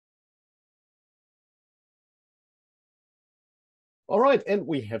All right, and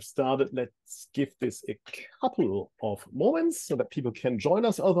we have started. Let's give this a couple of moments so that people can join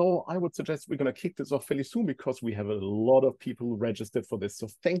us. Although I would suggest we're going to kick this off fairly soon because we have a lot of people registered for this. So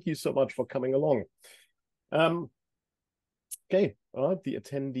thank you so much for coming along. Okay, the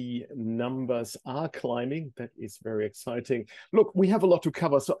attendee numbers are climbing. That is very exciting. Look, we have a lot to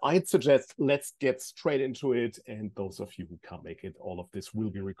cover, so I'd suggest let's get straight into it. And those of you who can't make it, all of this will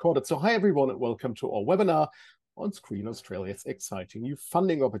be recorded. So hi, everyone, and welcome to our webinar on Screen Australia's exciting new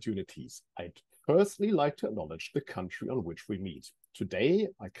funding opportunities. I'd firstly like to acknowledge the country on which we meet. Today,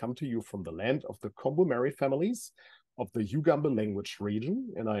 I come to you from the land of the Kombu families of the Yugambeh language region,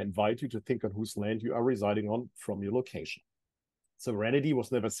 and I invite you to think on whose land you are residing on from your location. Sovereignty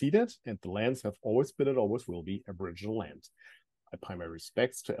was never ceded, and the lands have always been and always will be Aboriginal land. I pay my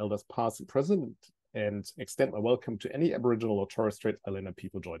respects to elders past and present, and extend my welcome to any Aboriginal or Torres Strait Islander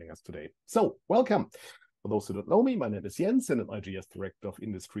people joining us today. So, welcome. For those who don't know me, my name is Jens, and I'm IGEA's Director of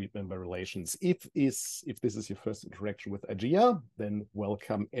Industry Member Relations. If this is your first interaction with IGEA, then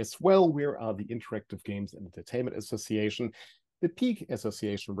welcome as well. We are the Interactive Games and Entertainment Association, the peak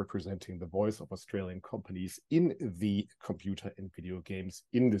association representing the voice of Australian companies in the computer and video games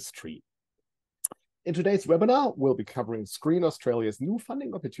industry. In today's webinar, we'll be covering Screen Australia's new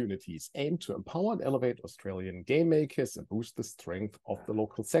funding opportunities aimed to empower and elevate Australian game makers and boost the strength of the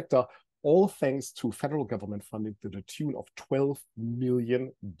local sector, all thanks to federal government funding to the tune of $12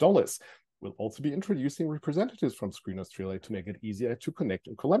 million. We'll also be introducing representatives from Screen Australia to make it easier to connect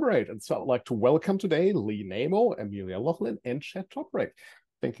and collaborate. And so I'd like to welcome today Lee Namo, Amelia Loughlin, and Chad Topreck.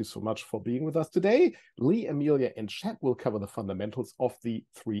 Thank you so much for being with us today. Lee, Amelia, and Chad will cover the fundamentals of the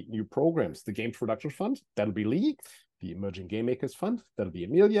three new programs. The Game Production Fund, that'll be Lee. The Emerging Game Makers Fund, that'll be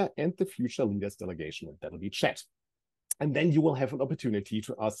Amelia. And the Future Leaders Delegation, that'll be Chad. And then you will have an opportunity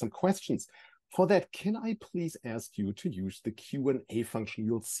to ask some questions. For that, can I please ask you to use the Q&A function?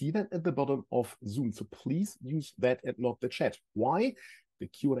 You'll see that at the bottom of Zoom. So please use that and not the chat. Why? The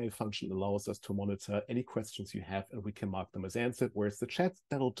Q&A function allows us to monitor any questions you have, and we can mark them as answered, whereas the chat,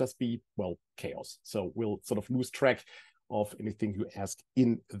 that'll just be, well, chaos. So we'll sort of lose track of anything you ask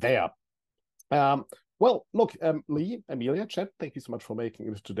in there. Well, look, Lee, Amelia, Chad, thank you so much for making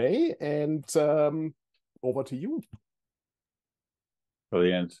it today. And over to you.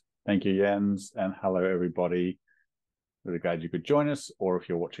 Brilliant. Thank you, Jens, and hello, everybody. Really glad you could join us, or if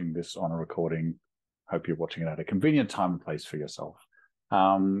you're watching this on a recording, hope you're watching it at a convenient time and place for yourself.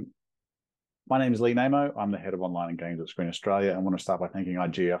 My name is Lee Namo. I'm the Head of Online and Games at Screen Australia, and I want to start by thanking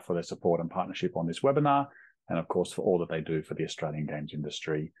IGEA for their support and partnership on this webinar, and of course, for all that they do for the Australian games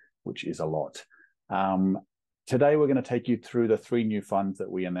industry, which is a lot. Today, we're going to take you through the three new funds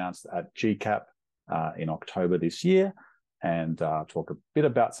that we announced at GCAP in October this year, and talk a bit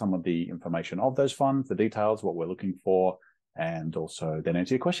about some of the information of those funds, the details, what we're looking for, and also then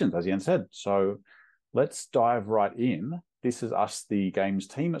answer your questions, as Jens said. So let's dive right in. This is us, the games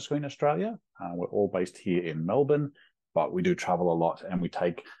team at Screen Australia. We're all based here in Melbourne, but we do travel a lot, and we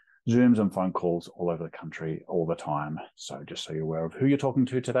take Zooms and phone calls all over the country all the time. So just so you're aware of who you're talking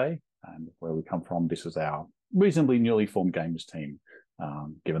to today and where we come from, this is our reasonably newly formed games team,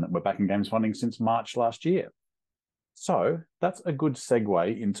 given that we're back in games funding since March last year. So that's a good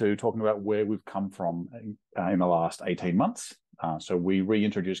segue into talking about where we've come from in the last 18 months. So we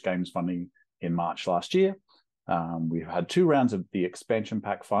reintroduced games funding in March last year. We've had two rounds of the expansion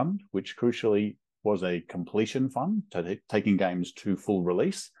pack fund, which crucially was a completion fund, taking games to full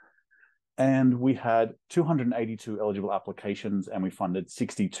release. And we had 282 eligible applications, and we funded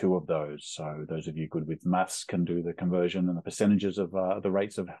 62 of those. So those of you good with maths can do the conversion and the percentages of the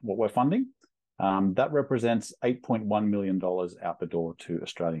rates of what we're funding. That represents $8.1 million out the door to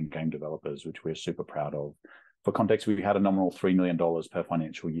Australian game developers, which we're super proud of. For context, we had a nominal $3 million per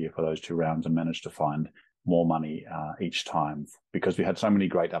financial year for those two rounds and managed to find more money each time because we had so many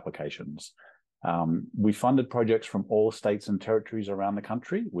great applications. We funded projects from all states and territories around the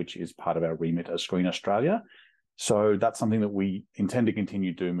country, which is part of our remit as Screen Australia. So that's something that we intend to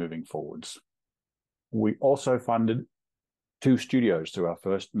continue to do moving forwards. We also funded two studios through our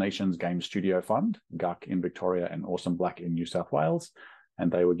First Nations Games Studio Fund, GUC in Victoria and Awesome Black in New South Wales,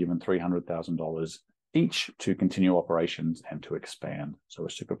 and they were given $300,000 each to continue operations and to expand. So we're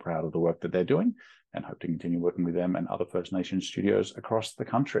super proud of the work that they're doing and hope to continue working with them and other First Nations studios across the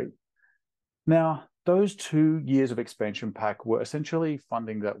country. Now, those 2 years of expansion pack were essentially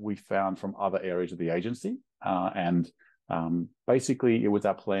funding that we found from other areas of the agency, basically, it was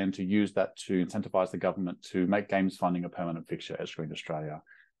our plan to use that to incentivize the government to make games funding a permanent fixture at Screen Australia.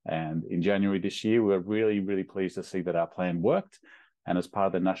 And in January this year, we were really, really pleased to see that our plan worked. And as part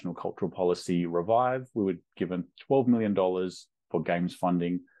of the National Cultural Policy Revive, we were given $12 million for games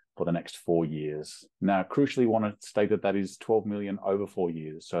funding for the next 4 years. Now, crucially, want to state that that is 12 million over 4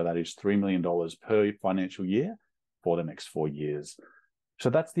 years. So that is $3 million per financial year for the next 4 years. So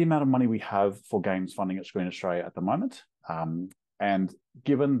that's the amount of money we have for games funding at Screen Australia at the moment. And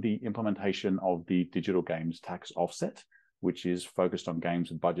given the implementation of the digital games tax offset, which is focused on games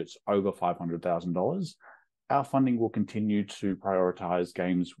with budgets over $500,000, our funding will continue to prioritize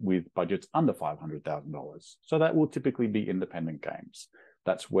games with budgets under $500,000. So that will typically be independent games.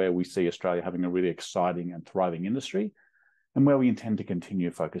 That's where we see Australia having a really exciting and thriving industry, and where we intend to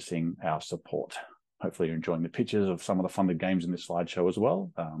continue focusing our support. Hopefully you're enjoying the pictures of some of the funded games in this slideshow as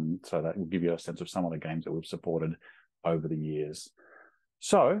well. So that will give you a sense of some of the games that we've supported over the years.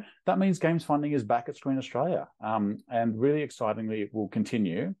 So that means games funding is back at Screen Australia. And really excitingly, it will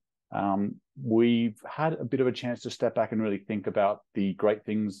continue. We've had a bit of a chance to step back and really think about the great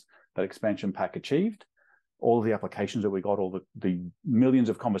things that Expansion Pack achieved, all of the applications that we got, all the millions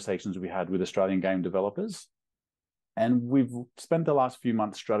of conversations we had with Australian game developers. And we've spent the last few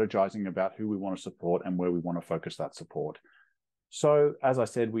months strategizing about who we want to support and where we want to focus that support. So, as I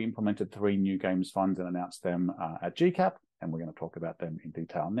said, we implemented 3 new games funds and announced them at GCAP, and we're going to talk about them in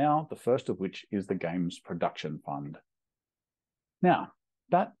detail now, the first of which is the Games Production Fund. Now,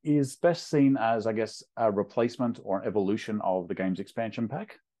 that is best seen as, I guess, a replacement or an evolution of the Games Expansion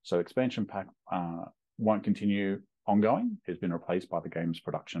Pack. So Expansion Pack won't continue ongoing. It's been replaced by the Games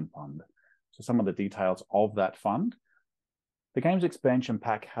Production Fund. So some of the details of that fund. The Games Expansion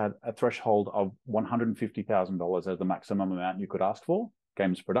Pack had a threshold of $150,000 as the maximum amount you could ask for.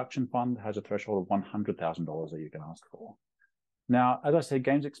 Games Production Fund has a threshold of $100,000 that you can ask for. Now, as I said,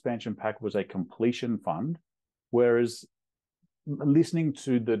 Games Expansion Pack was a completion fund, whereas listening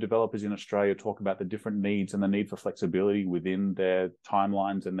to the developers in Australia talk about the different needs and the need for flexibility within their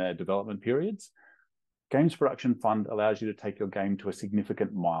timelines and their development periods, Games Production Fund allows you to take your game to a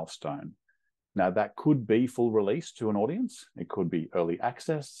significant milestone. Now, that could be full release to an audience. It could be early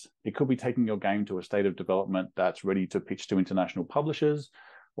access. It could be taking your game to a state of development that's ready to pitch to international publishers,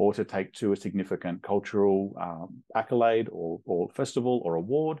 or to take to a significant cultural accolade or festival or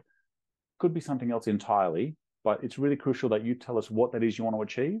award. Could be something else entirely, but it's really crucial that you tell us what that is you want to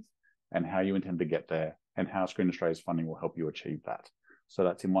achieve and how you intend to get there, and how Screen Australia's funding will help you achieve that. So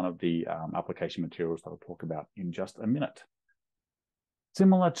that's in one of the application materials that I'll talk about in just a minute.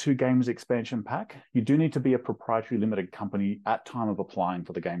 Similar to Games Expansion Pack, you do need to be a proprietary limited company at time of applying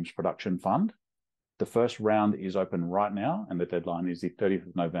for the Games Production Fund. The first round is open right now, and the deadline is the 30th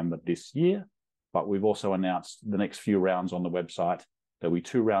of November this year. But we've also announced the next few rounds on the website. There'll be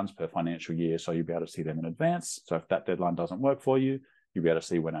 2 rounds per financial year, so you'll be able to see them in advance. So if that deadline doesn't work for you, you'll be able to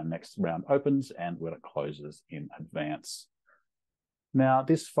see when our next round opens and when it closes in advance. Now,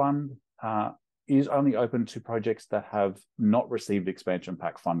 this fund is only open to projects that have not received Expansion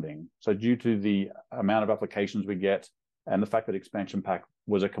Pack funding. So due to the amount of applications we get and the fact that Expansion Pack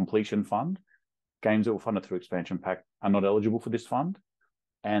was a completion fund, games that were funded through Expansion Pack are not eligible for this fund.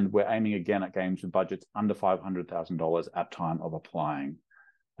 And we're aiming again at games with budgets under $500,000 at time of applying.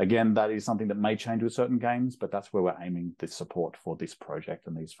 Again, that is something that may change with certain games, but that's where we're aiming the support for this project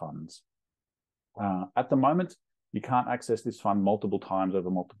and these funds. At the moment, you can't access this fund multiple times over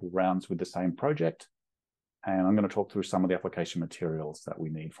multiple rounds with the same project. And I'm going to talk through some of the application materials that we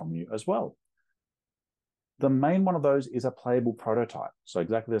need from you as well. The main one of those is a playable prototype. So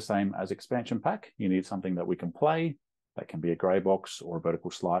exactly the same as Expansion Pack. You need something that we can play. That can be a grey box or a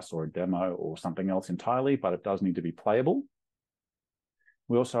vertical slice or a demo or something else entirely, but it does need to be playable.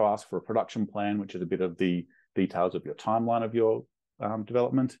 We also ask for a production plan, which is a bit of the details of your timeline of your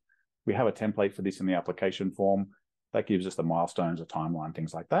development. We have a template for this in the application form. That gives us the milestones, a timeline,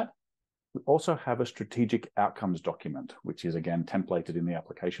 things like that. We also have a strategic outcomes document, which is again templated in the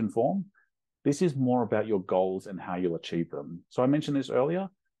application form. This is more about your goals and how you'll achieve them. So I mentioned this earlier.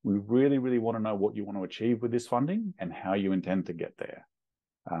 We really, really want to know what you want to achieve with this funding and how you intend to get there.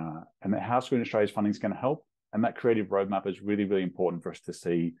 And how Screen Australia's funding is going to help. And that creative roadmap is really, really important for us to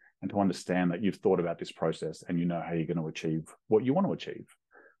see and to understand that you've thought about this process and you know how you're going to achieve what you want to achieve.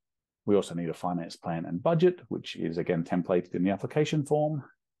 We also need a finance plan and budget, which is again templated in the application form.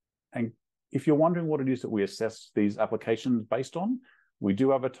 And if you're wondering what it is that we assess these applications based on, we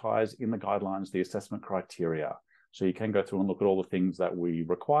do advertise in the guidelines the assessment criteria. So you can go through and look at all the things that we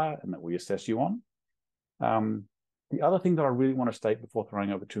require and that we assess you on. The other thing that I really want to state before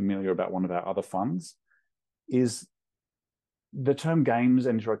throwing over to Amelia about one of our other funds is the term games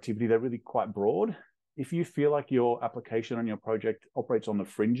and interactivity, they're really quite broad. If you feel like your application and your project operates on the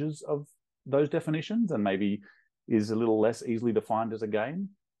fringes of those definitions and maybe is a little less easily defined as a game,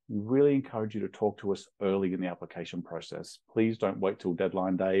 really encourage you to talk to us early in the application process. Please don't wait till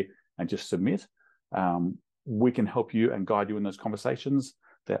deadline day and just submit. We can help you and guide you in those conversations.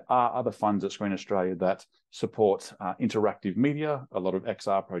 There are other funds at Screen Australia that support interactive media. A lot of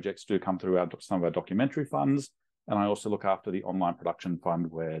XR projects do come through some of our documentary funds. And I also look after the online production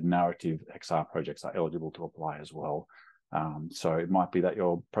fund where narrative XR projects are eligible to apply as well. So it might be that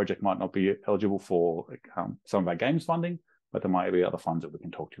your project might not be eligible for some of our games funding, but there might be other funds that we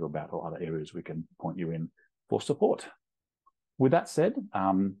can talk to you about or other areas we can point you in for support. With that said,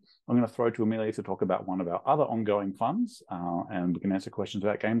 I'm going to throw to Amelia to talk about one of our other ongoing funds, and we can answer questions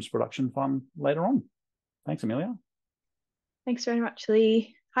about Games Production Fund later on. Thanks, Amelia. Thanks very much,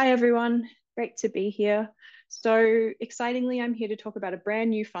 Lee. Hi, everyone. Great to be here. So excitingly, I'm here to talk about a brand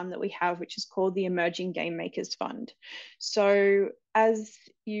new fund that we have, which is called the Emerging Game Makers Fund. So as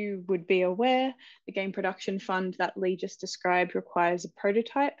you would be aware, the Game Production Fund that Lee just described requires a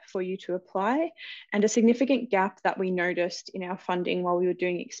prototype for you to apply. And a significant gap that we noticed in our funding while we were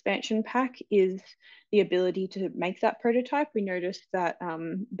doing expansion pack is the ability to make that prototype. We noticed that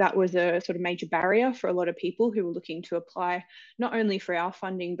that was a sort of major barrier for a lot of people who were looking to apply, not only for our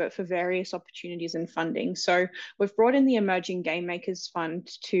funding, but for various opportunities and funding. So we've brought in the Emerging Game Makers Fund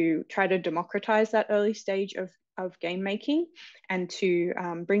to try to democratize that early stage of game making and to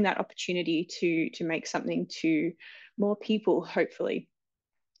bring that opportunity to make something to more people, hopefully.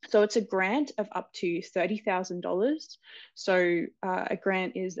 So it's a grant of up to $30,000. So a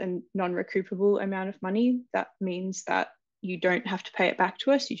grant is a non-recoupable amount of money. That means that you don't have to pay it back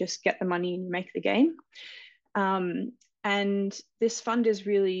to us. You just get the money and you make the game. And this fund is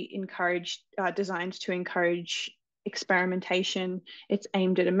really designed to encourage experimentation. It's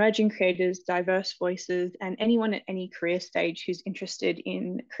aimed at emerging creators, diverse voices, and anyone at any career stage who's interested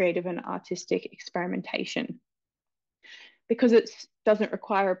in creative and artistic experimentation. Because it doesn't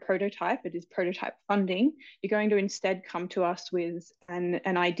require a prototype, it is prototype funding, you're going to instead come to us with an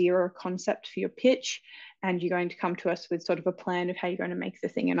idea or a concept for your pitch, and you're going to come to us with sort of a plan of how you're going to make the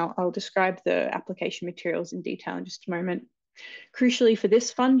thing. And I'll describe the application materials in detail in just a moment. Crucially for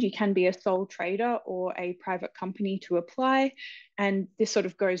this fund, you can be a sole trader or a private company to apply. And this sort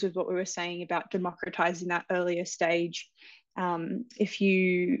of goes with what we were saying about democratizing that earlier stage. If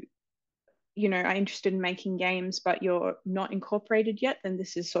you are interested in making games, but you're not incorporated yet, then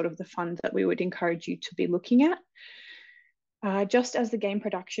this is sort of the fund that we would encourage you to be looking at. Just as the Game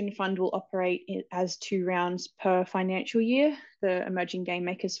Production Fund will operate as 2 rounds per financial year, the Emerging Game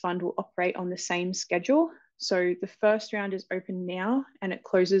Makers Fund will operate on the same schedule. So the first round is open now and it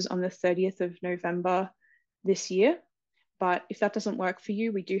closes on the 30th of November this year. But if that doesn't work for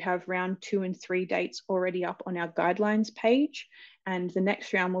you, we do have round 2 and 3 dates already up on our guidelines page. And the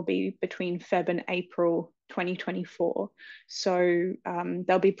next round will be between Feb and April 2024. So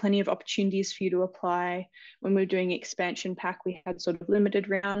there'll be plenty of opportunities for you to apply. When we were doing expansion pack, we had sort of limited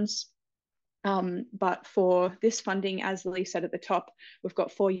rounds. But for this funding, as Lee said at the top, we've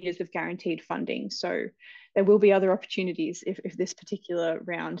got 4 years of guaranteed funding. So there will be other opportunities if this particular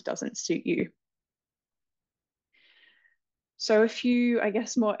round doesn't suit you. So a few, I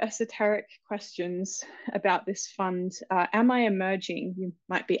guess, more esoteric questions about this fund. Am I emerging? You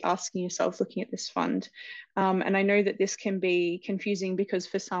might be asking yourself looking at this fund. And I know that this can be confusing because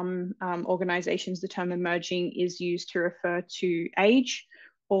for some organizations, the term emerging is used to refer to age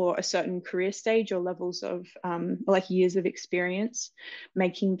or a certain career stage or levels of like years of experience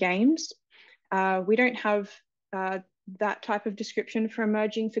making games. We don't have that type of description for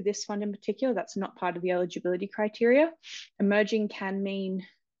emerging for this fund in particular. That's not part of the eligibility criteria. Emerging can mean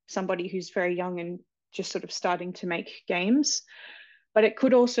somebody who's very young and just sort of starting to make games, but it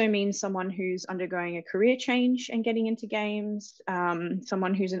could also mean someone who's undergoing a career change and getting into games,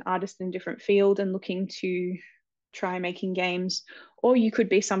 someone who's an artist in a different field and looking to try making games, or you could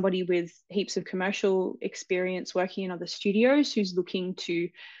be somebody with heaps of commercial experience working in other studios who's looking to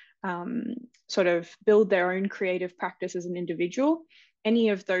sort of build their own creative practice as an individual. Any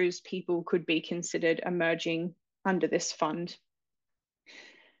of those people could be considered emerging under this fund.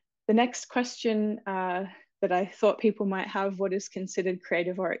 The next question that I thought people might have, what is considered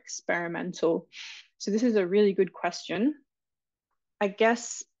creative or experimental? So this is a really good question. I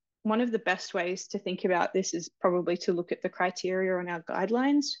guess one of the best ways to think about this is probably to look at the criteria on our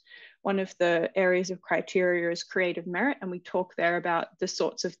guidelines. One of the areas of criteria is creative merit, and we talk there about the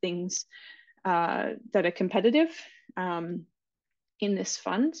sorts of things that are competitive in this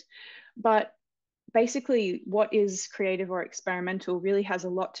fund. But basically, what is creative or experimental really has a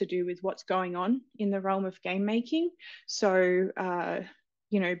lot to do with what's going on in the realm of game making. So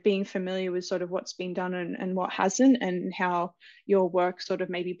being familiar with sort of what's been done and what hasn't, and how your work sort of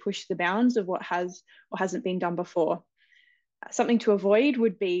maybe pushed the bounds of what has or hasn't been done before. Something to avoid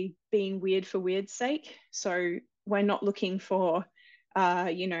would be being weird for weird's sake. So we're not looking for,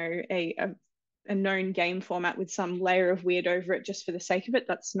 a known game format with some layer of weird over it just for the sake of it.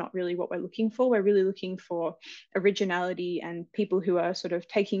 That's not really what we're looking for. We're really looking for originality and people who are sort of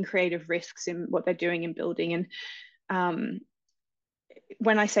taking creative risks in what they're doing and building. And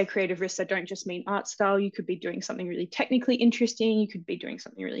when I say creative risks, I don't just mean art style. You could be doing something really technically interesting. You could be doing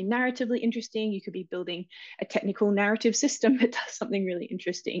something really narratively interesting. You could be building a technical narrative system that does something really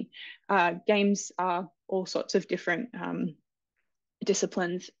interesting. Games are all sorts of different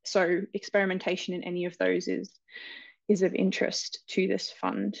disciplines. So experimentation in any of those is of interest to this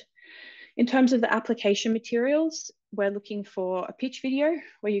fund. In terms of the application materials, we're looking for a pitch video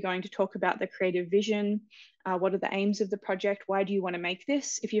where you're going to talk about the creative vision, what are the aims of the project, why do you want to make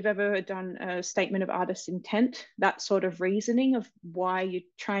this? If you've ever done a statement of artist intent, that sort of reasoning of why you're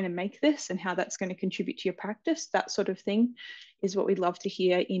trying to make this and how that's going to contribute to your practice, that sort of thing is what we'd love to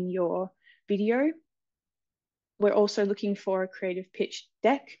hear in your video. We're also looking for a creative pitch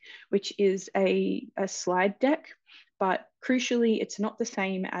deck, which is a slide deck, but crucially, it's not the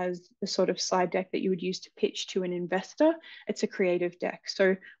same as the sort of slide deck that you would use to pitch to an investor. It's a creative deck.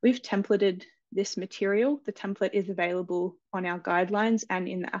 So we've templated this material. The template is available on our guidelines and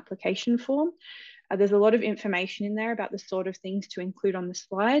in the application form. There's a lot of information in there about the sort of things to include on the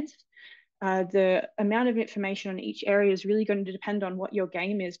slides. The amount of information on each area is really going to depend on what your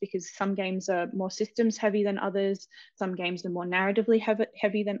game is, because some games are more systems heavy than others. Some games are more narratively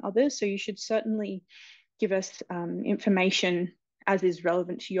heavy than others. So you should certainly give us information as is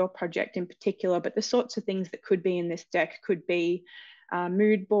relevant to your project in particular. But the sorts of things that could be in this deck could be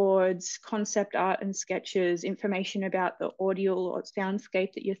mood boards, concept art and sketches, information about the audio or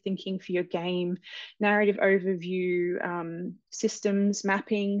soundscape that you're thinking for your game, narrative overview, systems,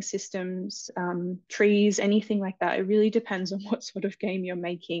 mapping, systems, trees, anything like that. It really depends on what sort of game you're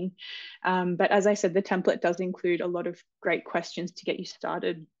making. But as I said, the template does include a lot of great questions to get you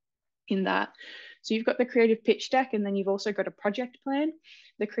started in that. So you've got the creative pitch deck, and then you've also got a project plan.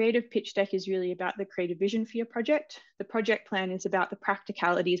 The creative pitch deck is really about the creative vision for your project. The project plan is about the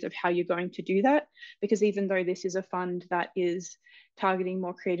practicalities of how you're going to do that, because even though this is a fund that is targeting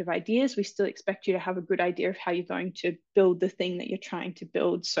more creative ideas, we still expect you to have a good idea of how you're going to build the thing that you're trying to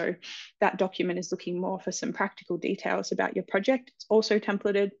build. So that document is looking more for some practical details about your project. It's also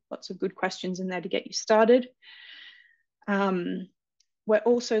templated, lots of good questions in there to get you started. We're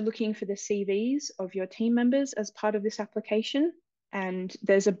also looking for the CVs of your team members as part of this application. And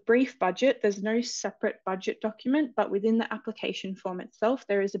there's a brief budget. There's no separate budget document, but within the application form itself,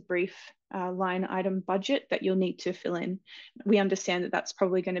 there is a brief line item budget that you'll need to fill in. We understand that that's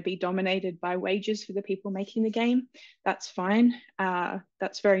probably going to be dominated by wages for the people making the game. That's fine.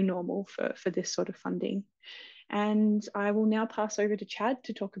 That's very normal for this sort of funding. And I will now pass over to Chad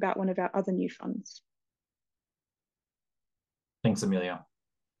to talk about one of our other new funds. Thanks, Amelia.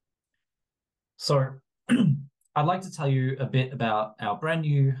 So I'd like to tell you a bit about our brand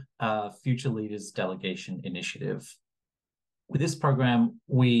new Future Leaders Delegation Initiative. With this program,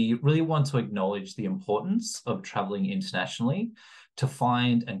 we really want to acknowledge the importance of traveling internationally to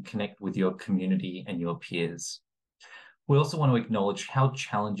find and connect with your community and your peers. We also want to acknowledge how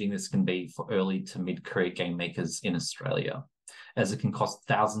challenging this can be for early to mid-career game makers in Australia, as it can cost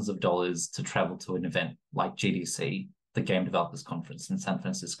thousands of dollars to travel to an event like GDC, the Game Developers Conference in San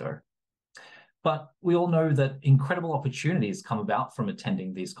Francisco. But we all know that incredible opportunities come about from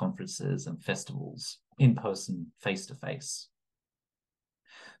attending these conferences and festivals in person, face-to-face.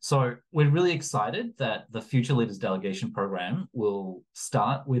 So we're really excited that the Future Leaders Delegation Program will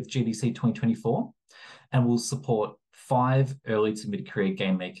start with GDC 2024 and will support 5 early to mid-career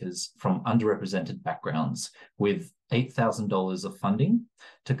game makers from underrepresented backgrounds with $8,000 of funding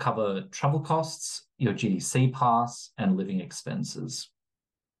to cover travel costs, your GDC pass, and living expenses.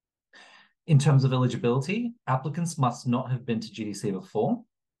 In terms of eligibility, applicants must not have been to GDC before.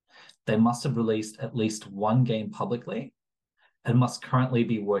 They must have released at least one game publicly and must currently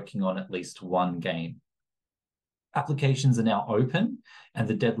be working on at least one game. Applications are now open, and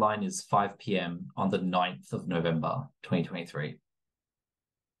the deadline is 5 p.m. on the 9th of November, 2023.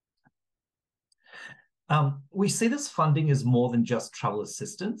 We see this funding as more than just travel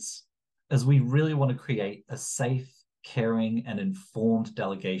assistance, as we really want to create a safe, caring, and informed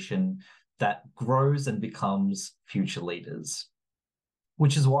delegation that grows and becomes future leaders.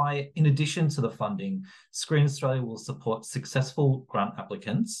 Which is why, in addition to the funding, Screen Australia will support successful grant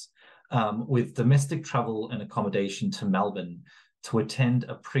applicants with domestic travel and accommodation to Melbourne to attend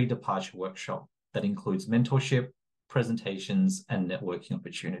a pre-departure workshop that includes mentorship, presentations, and networking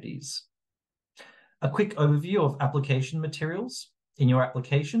opportunities. A quick overview of application materials. In your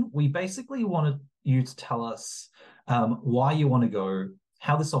application, we basically wanted you to tell us why you want to go,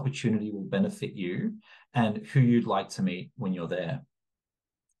 how this opportunity will benefit you, and who you'd like to meet when you're there.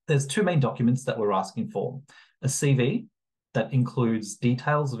 There's two main documents that we're asking for. A CV that includes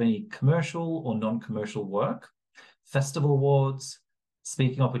details of any commercial or non-commercial work, festival awards,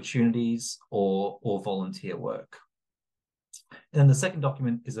 speaking opportunities, or volunteer work. And then the second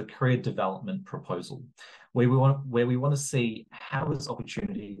document is a career development proposal, where we want to see how this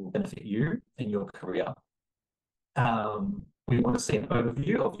opportunity will benefit you in your career. We want to see an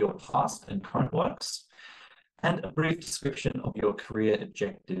overview of your past and current works, and a brief description of your career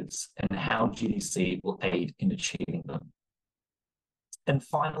objectives and how GDC will aid in achieving them. And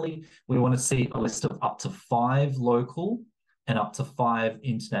finally, we want to see a list of up to 5 local and up to 5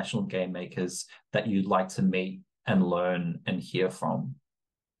 international game makers that you'd like to meet and learn and hear from.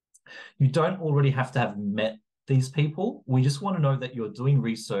 You don't already have to have met these people. We just want to know that you're doing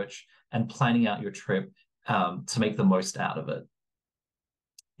research and planning out your trip to make the most out of it.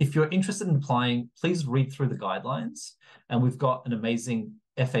 If you're interested in applying, please read through the guidelines. And we've got an amazing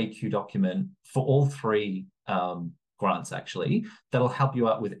FAQ document for all 3 grants, actually, that'll help you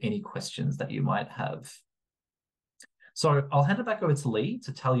out with any questions that you might have. So I'll hand it back over to Lee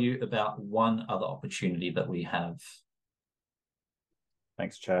to tell you about one other opportunity that we have.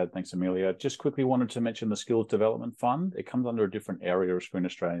 Thanks, Chad. Thanks, Amelia. Just quickly wanted to mention the Skills Development Fund. It comes under a different area of Screen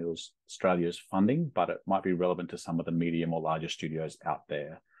Australia's funding, but it might be relevant to some of the medium or larger studios out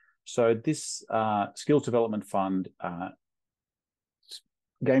there. So this Skills Development Fund,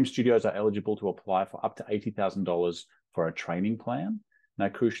 game studios are eligible to apply for up to $80,000 for a training plan. Now,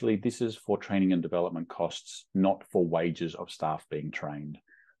 crucially, this is for training and development costs, not for wages of staff being trained.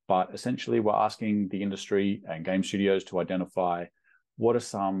 But essentially, we're asking the industry and game studios to identify what are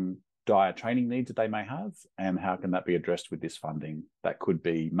some dire training needs that they may have, and how can that be addressed with this funding. That could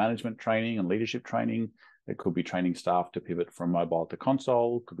be management training and leadership training. It could be training staff to pivot from mobile to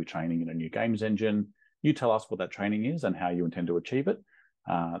console. It could be training in a new games engine. You tell us what that training is and how you intend to achieve it.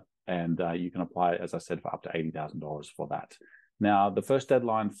 You can apply, as I said, for up to $80,000 for that. Now, the first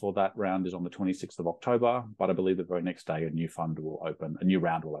deadline for that round is on the 26th of October, but I believe the very next day a new round will open,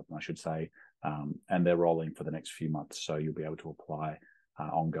 I should say, and they're rolling for the next few months, so you'll be able to apply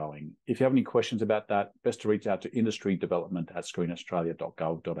ongoing. If you have any questions about that, best to reach out to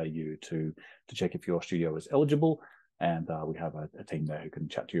industrydevelopment@screenaustralia.gov.au to check if your studio is eligible, and we have a team there who can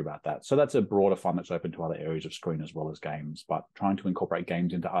chat to you about that. So that's a broader fund that's open to other areas of Screen as well as games, but trying to incorporate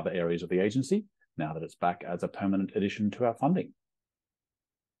games into other areas of the agency now that it's back as a permanent addition to our funding.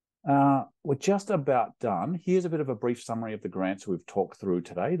 We're just about done. Here's a bit of a brief summary of the grants we've talked through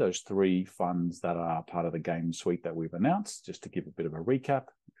today, those 3 funds that are part of the game suite that we've announced, just to give a bit of a recap.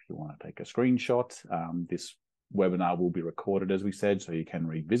 If you want to take a screenshot, this webinar will be recorded, as we said, so you can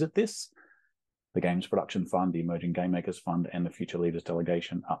revisit this. The Games Production Fund, the Emerging Game Makers Fund, and the Future Leaders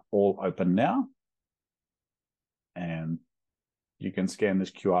Delegation are all open now. And you can scan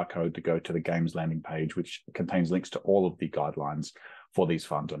this QR code to go to the Games landing page, which contains links to all of the guidelines for these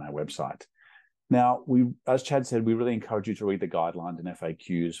funds on our website. Now, as Chad said, we really encourage you to read the guidelines and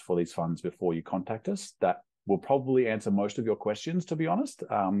FAQs for these funds before you contact us. That will probably answer most of your questions, to be honest.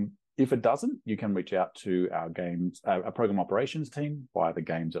 If it doesn't, you can reach out to our program operations team via the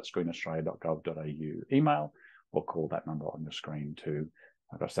games@screenaustralia.gov.au email, or call that number on your screen to,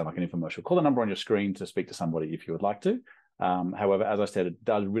 I sound like an infomercial, call the number on your screen to speak to somebody if you would like to. However, as I said, it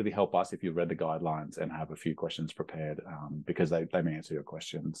does really help us if you've read the guidelines and have a few questions prepared, because they may answer your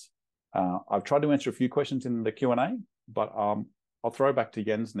questions. I've tried to answer a few questions in the Q&A, but I'll throw back to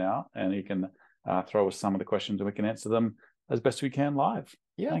Jens now, and he can throw us some of the questions and we can answer them as best we can live.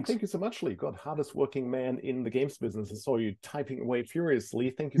 Yeah, Thanks. Thank you so much, Lee. God, hardest working man in the games business. I saw you typing away furiously.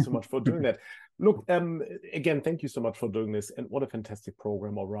 Thank you so much for doing that. Look, again, thank you so much for doing this. And what a fantastic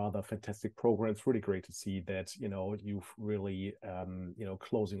program, or rather fantastic program. It's really great to see that, you've really,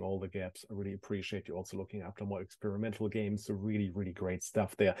 closing all the gaps. I really appreciate you also looking after more experimental games. So really, really great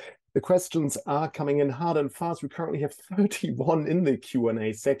stuff there. The questions are coming in hard and fast. We currently have 31 in the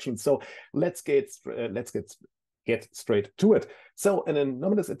Q&A section. So let's get straight to it. So an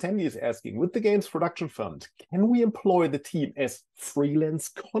anonymous attendee is asking, with the Games Production Fund, can we employ the team as freelance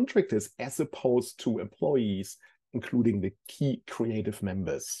contractors as opposed to employees, including the key creative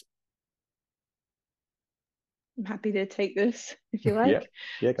members? I'm happy to take this if you like.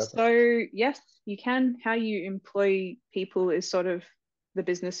 Yeah, go for it. So yes, you can. How you employ people is sort of the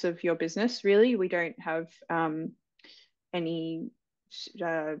business of your business, really. We don't have any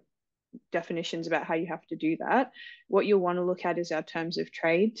definitions about how you have to do that. What you'll want to look at is our terms of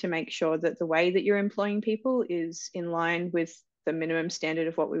trade to make sure that the way that you're employing people is in line with the minimum standard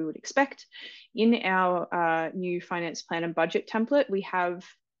of what we would expect. In our new finance plan and budget template, we have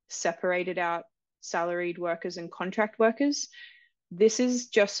separated out salaried workers and contract workers. This is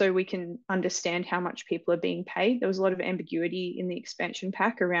just so we can understand how much people are being paid. There was a lot of ambiguity in the expansion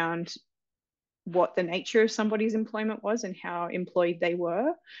pack around what the nature of somebody's employment was and how employed they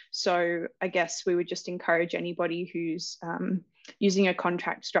were. So I guess we would just encourage anybody who's using a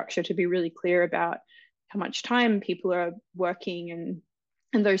contract structure to be really clear about how much time people are working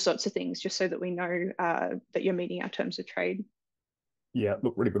and those sorts of things, just so that we know that you're meeting our terms of trade. Yeah,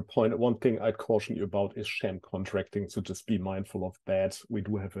 look, really good point. One thing I'd caution you about is sham contracting, so just be mindful of that. We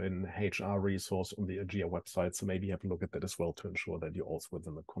do have an HR resource on the AGIA website, so maybe have a look at that as well to ensure that you're also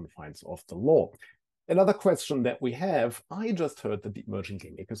within the confines of the law. Another question that we have, I just heard that the Emerging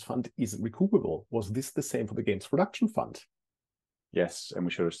Game Makers Fund isn't recoupable. Was this the same for the Games Production Fund? Yes, and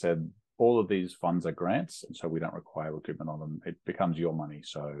we should have said all of these funds are grants, and so we don't require recoupment on them. It becomes your money,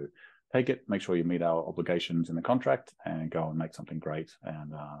 so take it, make sure you meet our obligations in the contract, and go and make something great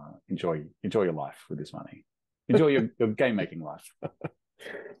and enjoy your life with this money. Enjoy your game-making life.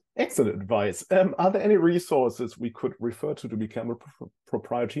 Excellent advice. Are there any resources we could refer to become a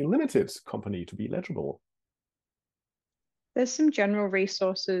proprietary limited company to be eligible? There's some general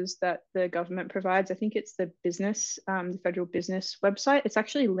resources that the government provides. I think it's the federal business website. It's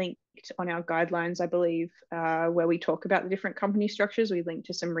actually linked on our guidelines, I believe, where we talk about the different company structures. We link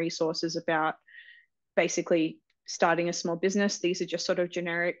to some resources about basically starting a small business. These are just sort of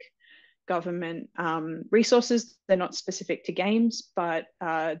generic government resources. They're not specific to games, but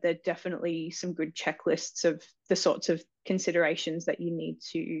they're definitely some good checklists of the sorts of considerations that you need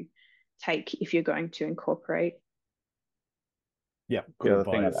to take if you're going to incorporate. Yeah, the other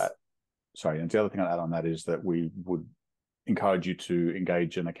thing I'd add on that is that we would encourage you to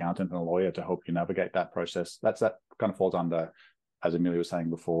engage an accountant and a lawyer to help you navigate that process. That kind of falls under, as Amelia was saying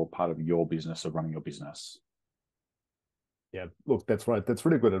before, part of your business of running your business. Yeah, look, that's right. That's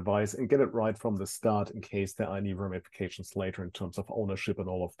really good advice, and get it right from the start in case there are any ramifications later in terms of ownership and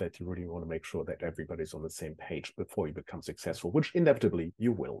all of that. You really want to make sure that everybody's on the same page before you become successful, which inevitably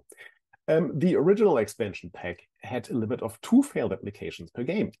you will. The original expansion pack had a limit of 2 failed applications per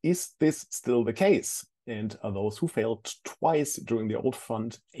game. Is this still the case? And are those who failed twice during the old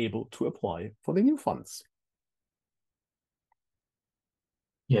fund able to apply for the new funds?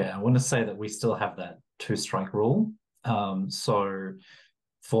 Yeah, I want to say that we still have that 2-strike rule. So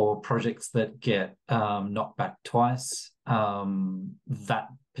for projects that get knocked back twice, that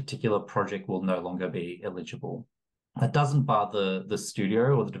particular project will no longer be eligible. That doesn't bar the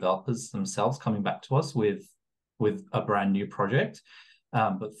studio or the developers themselves coming back to us with a brand new project,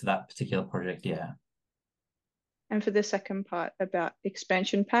 but for that particular project, yeah. And for the second part about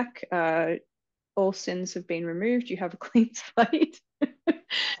expansion pack, all sins have been removed. You have a clean slate.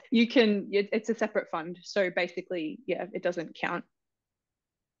 It's a separate fund, so basically, yeah, it doesn't count.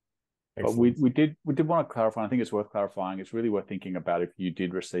 But we did want to clarify. I think it's worth clarifying. It's really worth thinking about if you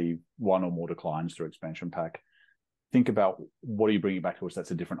did receive 1 or more declines through expansion pack. Think about what are you bringing back to us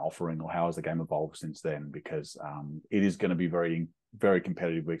that's a different offering, or how has the game evolved since then? Because it is going to be very, very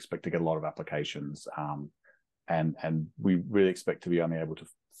competitive. We expect to get a lot of applications, and we really expect to be only able to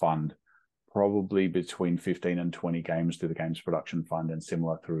fund probably between 15 and 20 games through the Games Production Fund, and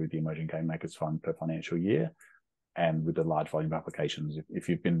similar through the Emerging Game Makers Fund per financial year. And with the large volume of applications, if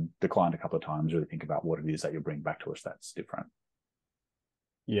you've been declined a couple of times, really think about what it is that you'll bring back to us that's different.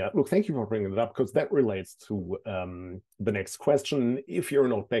 Yeah, look, thank you for bringing it up, because that relates to the next question. If you're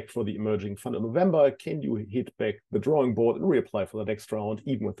not back for the Emerging Fund in November, can you hit back the drawing board and reapply for the next round,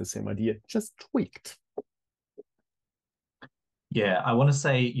 even with the same idea, just tweaked? Yeah, I want to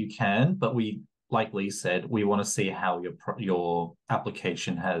say you can, but we, like Lee said, we want to see how your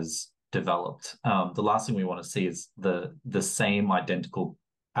application has developed. The last thing we want to see is the same identical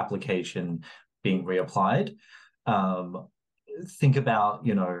application being reapplied. Think about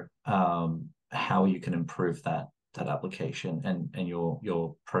how you can improve that application and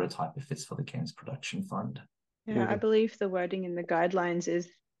your prototype if it's for the Games Production Fund. Yeah, I believe the wording in the guidelines is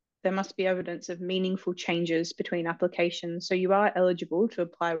there must be evidence of meaningful changes between applications. So you are eligible to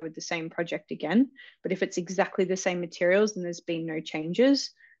apply with the same project again, but if it's exactly the same materials and there's been no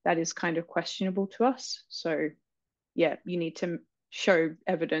changes, that is kind of questionable to us. So yeah, you need to show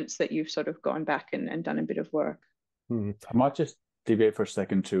evidence that you've sort of gone back and done a bit of work. I might just deviate for a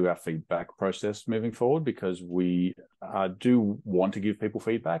second to our feedback process moving forward, because we do want to give people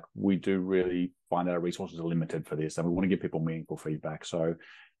feedback. We do really find that our resources are limited for this, and we want to give people meaningful feedback. So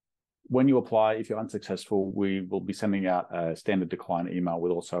when you apply, if you're unsuccessful, we will be sending out a standard decline email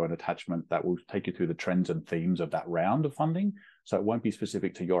with also an attachment that will take you through the trends and themes of that round of funding. So it won't be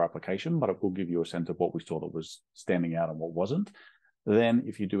specific to your application, but it will give you a sense of what we saw that was standing out and what wasn't. Then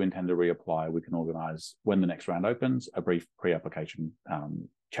if you do intend to reapply, we can organise, when the next round opens, a brief pre-application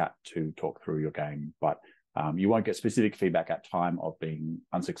chat to talk through your game. But you won't get specific feedback at time of being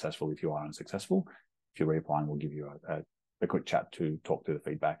unsuccessful if you are unsuccessful. If you're reapplying, we'll give you a quick chat to talk through the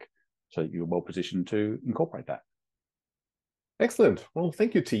feedback so that you're well positioned to incorporate that. Excellent. Well,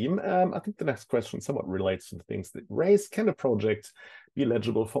 thank you, team. I think the next question somewhat relates to the things that raised. Can a project be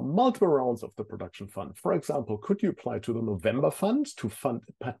eligible for multiple rounds of the production fund? For example, could you apply to the November fund to fund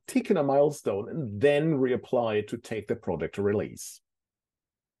a particular milestone and then reapply to take the project to release?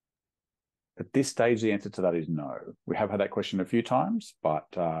 At this stage, the answer to that is no. We have had that question a few times, but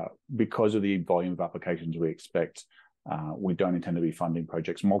because of the volume of applications we expect, we don't intend to be funding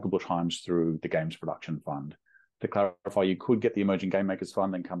projects multiple times through the Games Production Fund. To clarify, you could get the Emerging Game Makers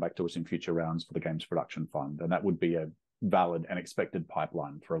Fund and come back to us in future rounds for the Games Production Fund, and that would be a valid and expected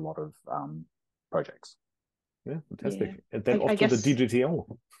pipeline for a lot of projects. Yeah, fantastic. Yeah. And then I off to guess, the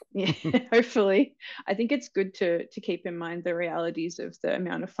DGTO. Yeah, hopefully. I think it's good to keep in mind the realities of the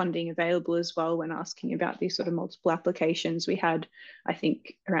amount of funding available as well when asking about these sort of multiple applications. We had, I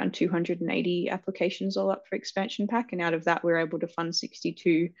think, around 280 applications all up for expansion pack, and out of that, we were able to fund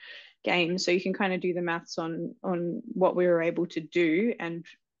 62 games. So you can kind of do the maths on what we were able to do, and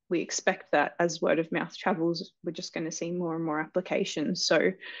we expect that as word of mouth travels, we're just going to see more and more applications.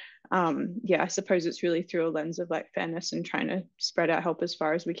 So yeah, I suppose it's really through a lens of like fairness and trying to spread out help as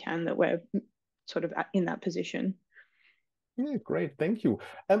far as we can that we're sort of in that position. Yeah, great. Thank you.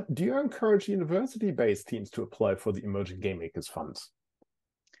 Do you encourage university-based teams to apply for the Emerging Game Makers Fund?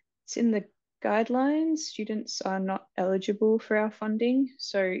 It's in the guidelines. Students are not eligible for our funding.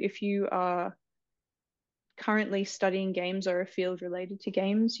 So if you are currently studying games or a field related to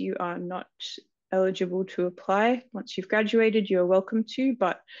games, you are not eligible to apply. Once you've graduated, you're welcome to,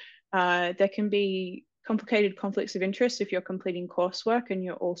 but there can be complicated conflicts of interest if you're completing coursework and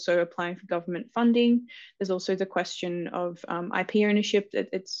you're also applying for government funding. There's also the question of IP ownership.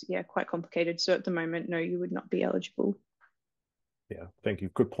 It's quite complicated. So at the moment, no, you would not be eligible. Yeah, thank you.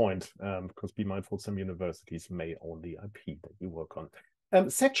 Good point. Because be mindful, some universities may own the IP that you work on.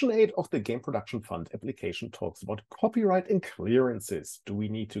 Section 8 of the Game Production Fund application talks about copyright and clearances. Do we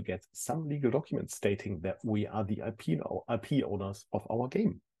need to get some legal documents stating that we are the IP owners of our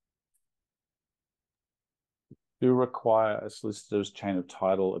game? You require a solicitor's chain of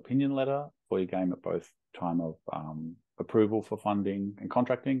title opinion letter for your game at both time of approval for funding and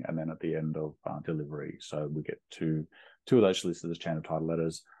contracting, and then at the end of delivery. So we get two of those solicitors' chain of title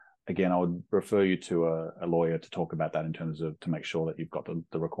letters. Again, I would refer you to a lawyer to talk about that in terms of to make sure that you've got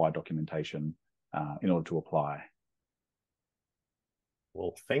the required documentation in order to apply.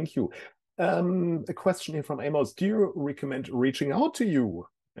 Well, thank you. A question here from Amos. Do you recommend reaching out to you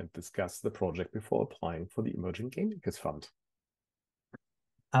and discuss the project before applying for the Emerging Game Makers Fund?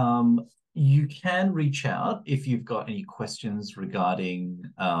 You can reach out if you've got any questions regarding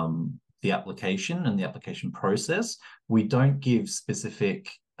the application and the application process. We don't give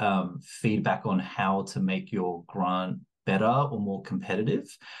specific feedback on how to make your grant better or more competitive.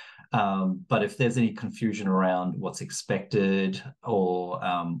 But if there's any confusion around what's expected or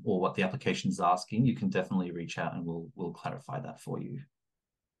what the application is asking, you can definitely reach out and we'll clarify that for you.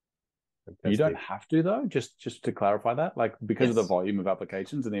 You don't have to, though, just to clarify that, like because Yes. of the volume of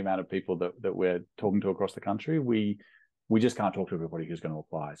applications and the amount of people that we're talking to across the country, we just can't talk to everybody who's going to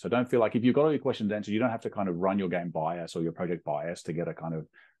apply. So don't feel like if you've got all your questions answered, you don't have to kind of run your game by us or your project by us to get a kind of,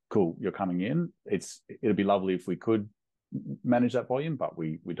 cool, you're coming in. It'd be lovely if we could manage that volume, but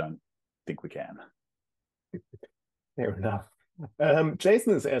we don't think we can. Fair enough.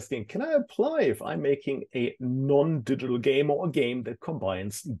 Jason is asking, can I apply if I'm making a non-digital game or a game that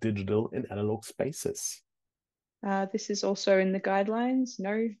combines digital and analog spaces? This is also in the guidelines.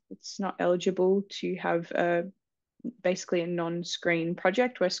 No, it's not eligible to have basically a non-screen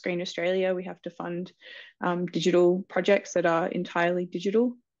project. Where Screen Australia, we have to fund digital projects that are entirely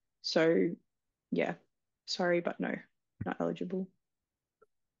digital. So yeah, sorry, but no, not eligible.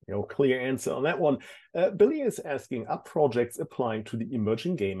 Clear answer on that one. Billy is asking, are projects applying to the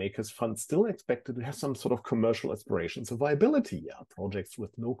Emerging Game Makers Fund still expected to have some sort of commercial aspirations or viability? Are projects with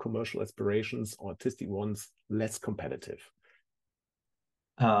no commercial aspirations or artistic ones less competitive?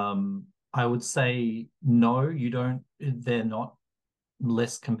 I would say no, you don't. They're not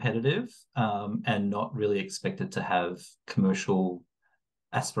less competitive and not really expected to have commercial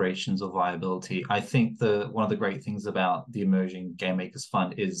aspirations or viability. I think one of the great things about the Emerging Game Makers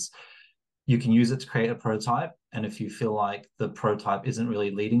Fund is you can use it to create a prototype, and if you feel like the prototype isn't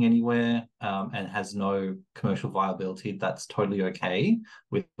really leading anywhere and has no commercial viability, that's totally okay.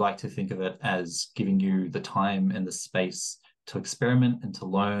 We'd like to think of it as giving you the time and the space to experiment and to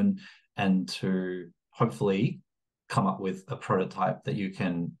learn and to hopefully come up with a prototype that you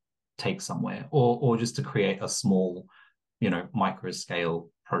can take somewhere, or just to create a small, micro scale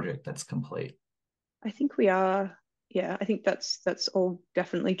project that's complete. I think we are. Yeah, I think that's all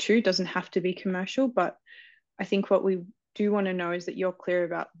definitely true. It doesn't have to be commercial, but I think what we do want to know is that you're clear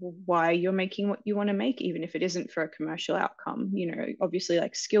about why you're making what you want to make, even if it isn't for a commercial outcome. Obviously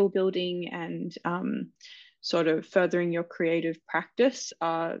like skill building and sort of furthering your creative practice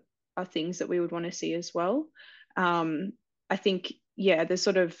are things that we would want to see as well. I think, yeah, there's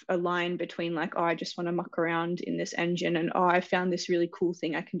sort of a line between like, oh, I just want to muck around in this engine, and oh, I found this really cool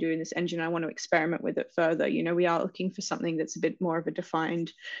thing I can do in this engine. I want to experiment with it further. We are looking for something that's a bit more of a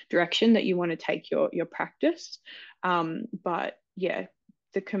defined direction that you want to take your practice. But yeah,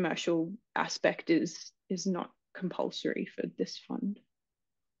 the commercial aspect is not compulsory for this fund.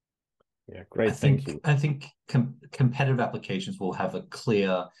 Yeah, great. Thank you. I think competitive applications will have a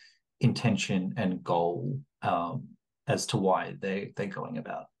clear intention and goal as to why they're going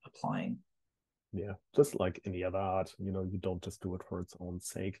about applying. Yeah, just like any other art, you don't just do it for its own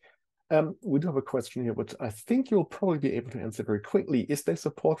sake. We do have a question here, which I think you'll probably be able to answer very quickly. Is there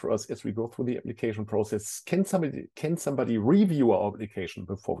support for us as we go through the application process? Can somebody review our application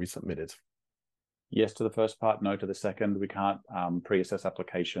before we submit it? Yes to the first part, no to the second. We can't pre-assess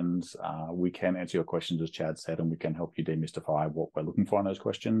applications. We can answer your questions, as Chad said, and we can help you demystify what we're looking for on those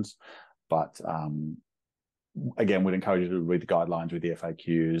questions. But again, we'd encourage you to read the guidelines, read the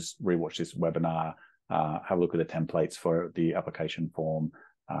FAQs, rewatch this webinar, have a look at the templates for the application form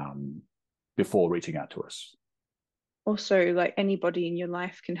before reaching out to us. Also, like anybody in your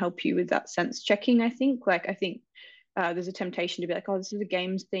life can help you with that sense checking, I think. There's a temptation to be like, oh, this is a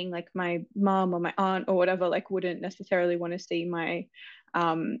games thing, like my mom or my aunt or whatever, like wouldn't necessarily want to see my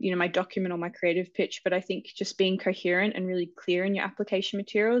my document or my creative pitch. But I think just being coherent and really clear in your application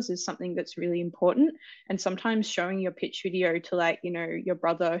materials is something that's really important. And sometimes showing your pitch video to your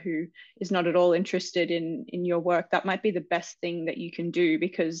brother who is not at all interested in your work, that might be the best thing that you can do,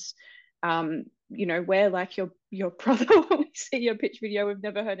 because we're like your brother when we see your pitch video. We've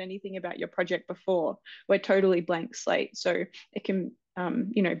never heard anything about your project before. We're totally blank slate. So it can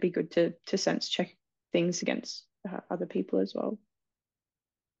be good to sense check things against other people as well.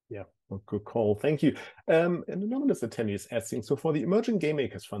 Yeah, well, good call. Thank you. An anonymous attendee is asking, so for the Emerging Game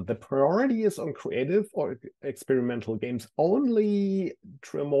Makers Fund, the priority is on creative or experimental games only?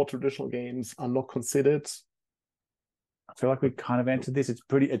 More traditional games are not considered? I feel like we kind of answered this. It's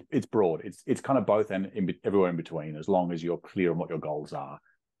broad. It's kind of both and everywhere in between, as long as you're clear on what your goals are.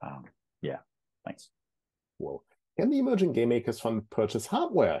 Yeah, thanks. Well, can the Emerging Game Makers Fund purchase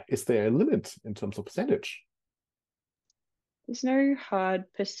hardware? Is there a limit in terms of percentage? There's no hard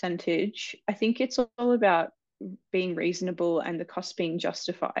percentage. I think it's all about being reasonable and the cost being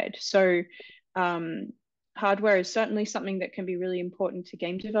justified. So hardware is certainly something that can be really important to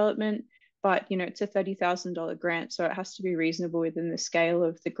game development, but it's a $30,000 grant, so it has to be reasonable within the scale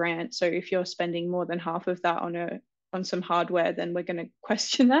of the grant. So if you're spending more than half of that on some hardware, then we're going to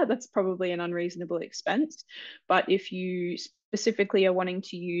question that. That's probably an unreasonable expense. But if you specifically are wanting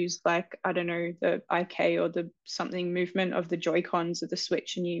to use, like, I don't know, the IK or the something movement of the Joy-Cons of the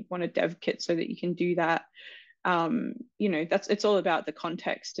Switch, and you want a dev kit so that you can do that, it's all about the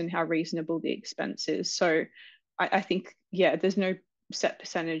context and how reasonable the expense is. So I think, yeah, there's no set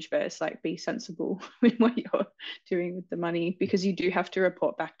percentage, but it's like, be sensible in what you're doing with the money, because you do have to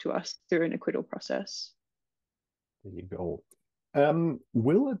report back to us through an acquittal process. There you go.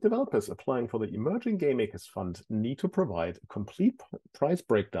 Will developers applying for the Emerging Game Makers Fund need to provide a complete price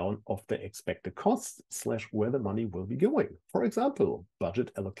breakdown of the expected costs / where the money will be going? For example,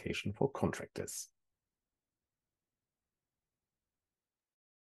 budget allocation for contractors.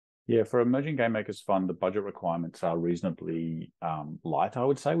 Yeah, for Emerging Game Makers Fund, the budget requirements are reasonably light, I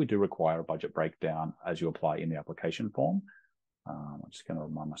would say. We do require a budget breakdown as you apply in the application form. I'm just going to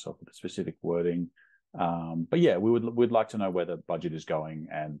remind myself of the specific wording. But yeah, we'd like to know where the budget is going,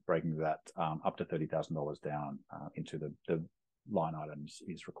 and breaking that up to $30,000 down into the line items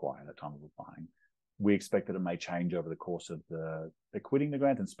is required at time of applying. We expect that it may change over the course of the acquitting the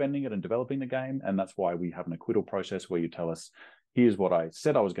grant and spending it and developing the game. And that's why we have an acquittal process where you tell us, here's what I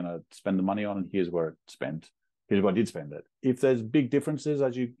said I was going to spend the money on, and here's where it's spent. here's what I did spend it. If there's big differences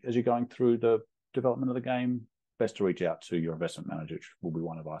as you're going through the development of the game, best to reach out to your investment manager, which will be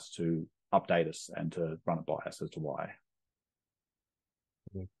one of us, to update us and to run it by us as to why.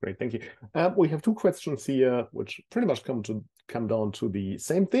 Great, thank you. We have two questions here, which pretty much come down to the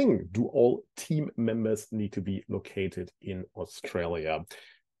same thing. Do all team members need to be located in Australia?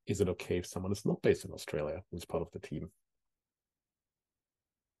 Is it okay if someone is not based in Australia who's part of the team?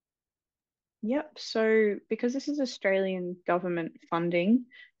 Yep. So because this is Australian government funding,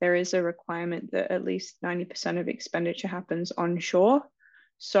 there is a requirement that at least 90% of expenditure happens onshore.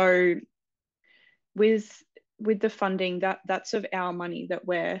 So with the funding, that's of our money that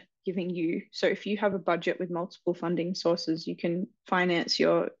we're giving you. So if you have a budget with multiple funding sources, you can finance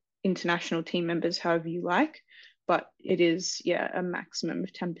your international team members however you like. But it is, a maximum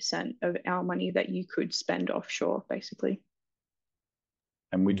of 10% of our money that you could spend offshore, basically.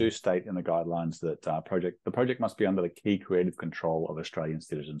 And we do state in the guidelines that the project must be under the key creative control of Australian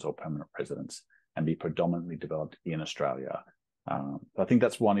citizens or permanent residents and be predominantly developed in Australia. I think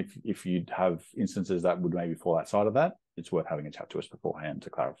that's one, if you have instances that would maybe fall outside of that, it's worth having a chat to us beforehand to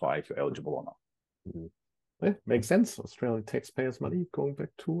clarify if you're eligible or not. Mm-hmm. Yeah, makes sense. Australian taxpayers' money going back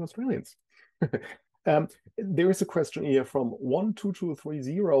to Australians. There is a question here from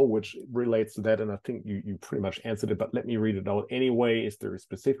 12230, which relates to that, and I think you pretty much answered it, but let me read it out anyway. Is there a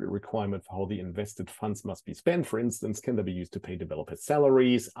specific requirement for how the invested funds must be spent? For instance, can they be used to pay developers'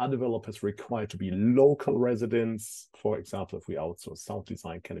 salaries? Are developers required to be local residents? For example, if we outsource sound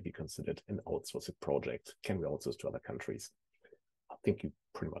design, can it be considered an outsourced project? Can we outsource to other countries? I think you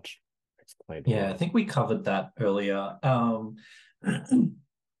pretty much explained. Yeah, I think we covered that earlier.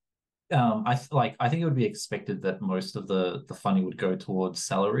 I think it would be expected that most of the funding would go towards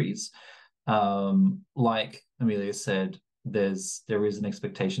salaries. Like Amelia said, there is an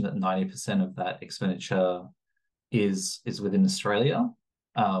expectation that 90% of that expenditure is within Australia.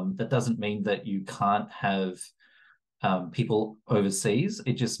 That doesn't mean that you can't have people overseas.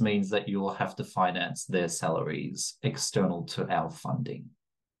 It just means that you will have to finance their salaries external to our funding.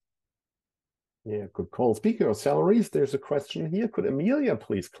 Yeah, good call. Speaking of salaries, there's a question here. Could Amelia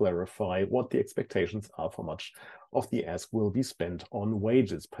please clarify what the expectations are for much of the ask will be spent on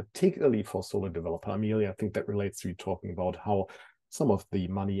wages, particularly for solo developer? Amelia, I think that relates to you talking about how some of the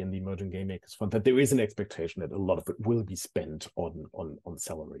money in the Emerging Game Makers Fund, that there is an expectation that a lot of it will be spent on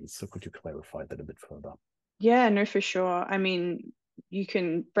salaries. So could you clarify that a bit further? Yeah, no, for sure. I mean, you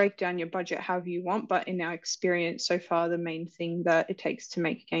can break down your budget however you want, but in our experience so far, the main thing that it takes to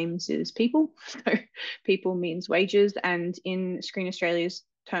make games is people. So people means wages. And in Screen Australia's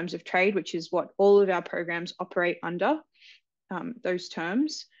terms of trade, which is what all of our programs operate under, those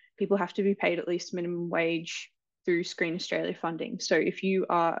terms, people have to be paid at least minimum wage through Screen Australia funding. So if you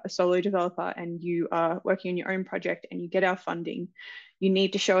are a solo developer and you are working on your own project and you get our funding, you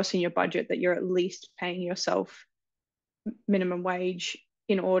need to show us in your budget that you're at least paying yourself minimum wage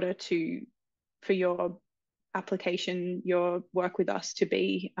in order for your application, your work with us to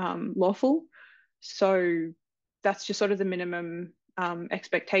be lawful. So that's just sort of the minimum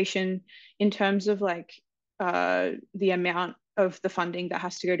expectation. In terms of like the amount of the funding that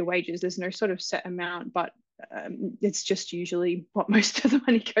has to go to wages, there's no sort of set amount, but it's just usually what most of the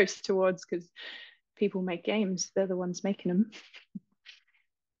money goes towards, because people make games, they're the ones making them.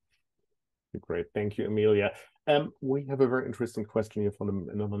 Great, thank you, Amelia. We have a very interesting question here from an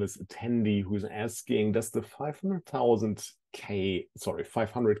anonymous attendee who's asking, does the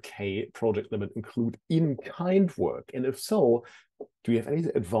 500K project limit include in-kind work? And if so, do you have any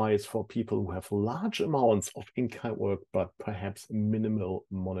advice for people who have large amounts of in-kind work, but perhaps minimal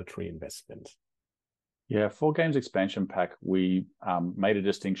monetary investment? Yeah, for Games Expansion Pack, we made a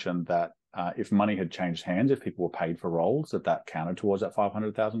distinction that if money had changed hands, if people were paid for roles, that counted towards that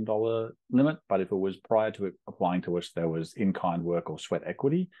 $500,000 limit. But if it was prior to it applying to us, there was in-kind work or sweat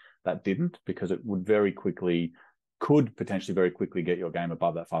equity, that didn't, because it would could potentially very quickly get your game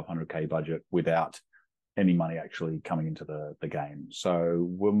above that 500K budget without any money actually coming into the game. So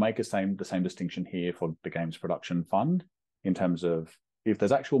we'll make the same distinction here for the Games Production Fund in terms of if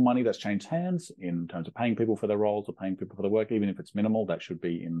there's actual money that's changed hands in terms of paying people for their roles or paying people for the work, even if it's minimal, that should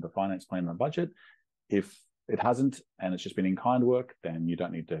be in the finance plan and the budget. If it hasn't and it's just been in-kind work, then you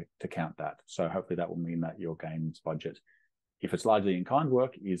don't need to count that. So hopefully that will mean that your game's budget, if it's largely in-kind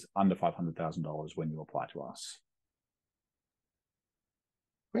work, is under $500,000 when you apply to us.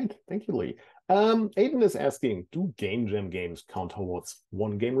 Great, thank you, Lee. Aiden is asking, do Game Jam games count towards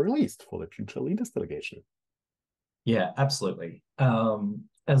one game released for the future leaders delegation? Yeah, absolutely.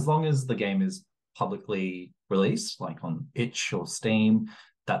 As long as the game is publicly released, like on itch or Steam,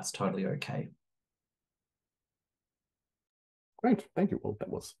 that's totally okay. Great, thank you. Well, that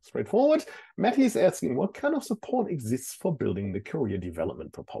was straightforward. Matty is asking, what kind of support exists for building the career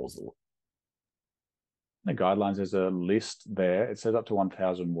development proposal? The guidelines, there's a list there. It says up to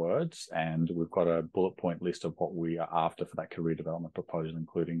 1,000 words, and we've got a bullet point list of what we are after for that career development proposal,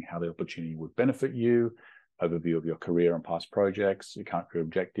 including how the opportunity would benefit you, overview of your career and past projects, your current career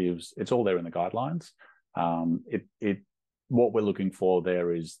objectives. It's all there in the guidelines. What we're looking for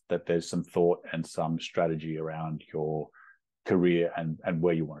there is that there's some thought and some strategy around your career and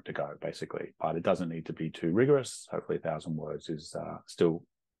where you want it to go, basically. But it doesn't need to be too rigorous. Hopefully 1,000 words is still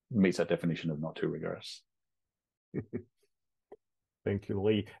meets that definition of not too rigorous. Thank you,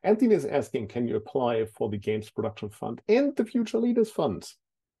 Lee. Anthony is asking, can you apply for the Games Production Fund and the Future Leaders Fund?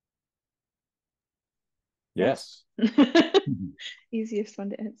 Yes. Easiest one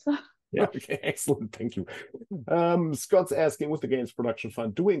to answer. Yeah, okay, excellent. Thank you. Scott's asking, with the Games Production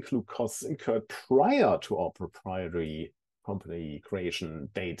Fund, do we include costs incurred prior to our proprietary company creation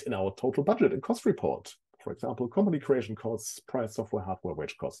date in our total budget and cost report? For example, company creation costs, price, software, hardware,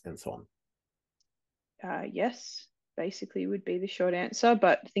 wage costs, and so on. Yes, basically would be the short answer.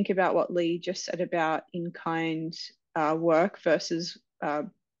 But think about what Lee just said about in-kind work versus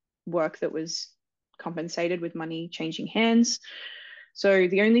work that was compensated with money changing hands. So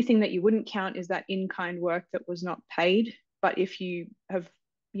the only thing that you wouldn't count is that in-kind work that was not paid. But if you have,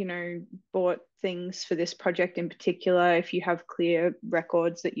 bought things for this project in particular, if you have clear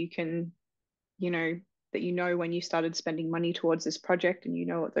records that you can, when you started spending money towards this project and you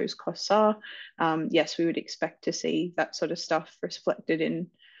know what those costs are, yes, we would expect to see that sort of stuff reflected in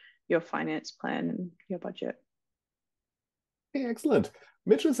your finance plan and your budget. Okay, excellent.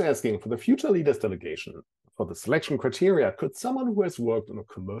 Mitch is asking, for the Future Leaders delegation, for the selection criteria, could someone who has worked on a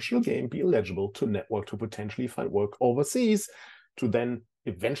commercial game be eligible to network to potentially find work overseas to then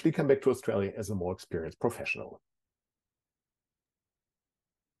eventually come back to Australia as a more experienced professional?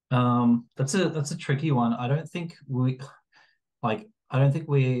 That's a tricky one. I don't think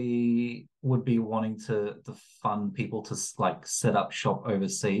we would be wanting to fund people to set up shop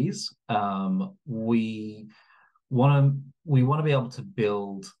overseas. We want to be able to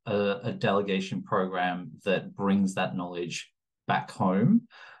build a delegation program that brings that knowledge back home,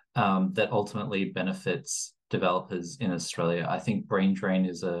 that ultimately benefits developers in Australia. I think brain drain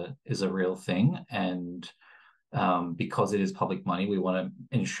is a real thing, and because it is public money, we want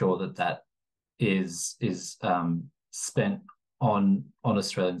to ensure that is spent on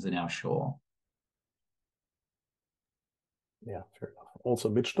Australians in our shore. Yeah, fair enough. Also,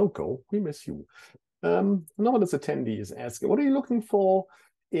 Mitch, don't go. We miss you. Anonymous attendee is asking, what are you looking for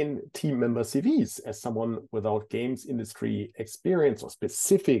in team member CVs? As someone without games industry experience or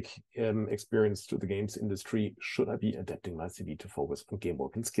specific experience to the games industry, should I be adapting my CV to focus on game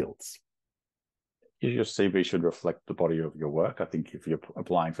work and skills? Your CV should reflect the body of your work. I think if you're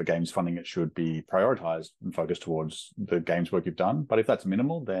applying for games funding, it should be prioritized and focused towards the games work you've done. But if that's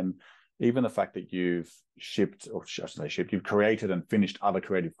minimal, then even the fact that you've you've created and finished other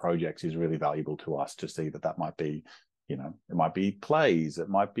creative projects is really valuable to us to see that might be, it might be plays, it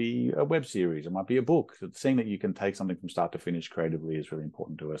might be a web series, it might be a book. Seeing that you can take something from start to finish creatively is really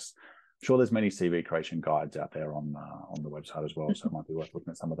important to us. I'm sure there's many CV creation guides out there on the website as well, so it might be worth looking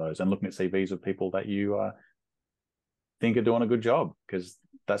at some of those and looking at CVs of people that you think are doing a good job, because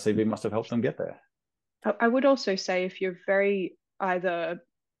that CV must have helped them get there. I would also say, if you're very either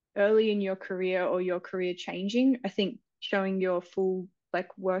early in your career or your career changing, I think showing your full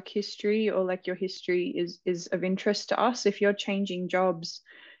work history or your history is of interest to us. If you're changing jobs,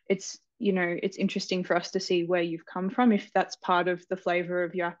 it's interesting for us to see where you've come from, if that's part of the flavor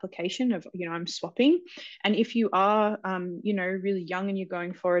of your application of, I'm swapping. And if you are, really young and you're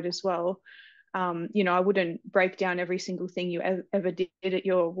going for it as well, I wouldn't break down every single thing you ever did at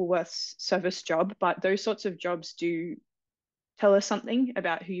your Woolworths service job, but those sorts of jobs do tell us something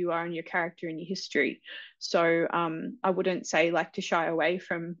about who you are and your character and your history. So I wouldn't say to shy away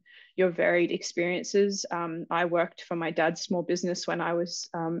from your varied experiences. I worked for my dad's small business when I was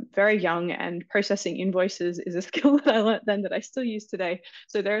very young, and processing invoices is a skill that I learned then that I still use today.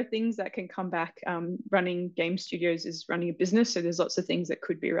 So there are things that can come back. Running game studios is running a business, so there's lots of things that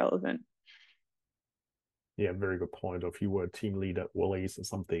could be relevant. Yeah, very good point. If you were a team leader at Woolies or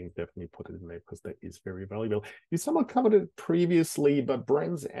something, definitely put it in there, because that is very valuable. You somewhat covered it previously, but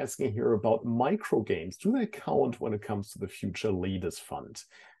Brand's asking here about micro games. Do they count when it comes to the Future Leaders Fund?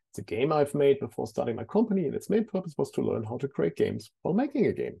 It's a game I've made before starting my company, and its main purpose was to learn how to create games while making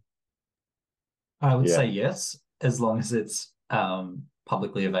a game. I would say yes, as long as it's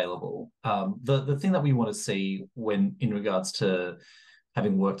publicly available. The thing that we want to see in regards to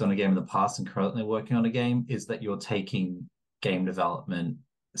having worked on a game in the past and currently working on a game is that you're taking game development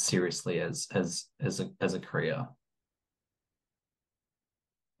seriously as a career.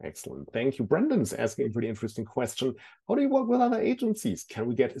 Excellent. Thank you. Brendan's asking a pretty interesting question. How do you work with other agencies? Can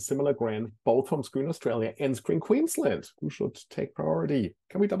we get a similar grant both from Screen Australia and Screen Queensland? Who should take priority?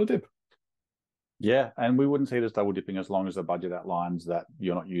 Can we double dip? Yeah, and we wouldn't see it as double dipping as long as the budget outlines that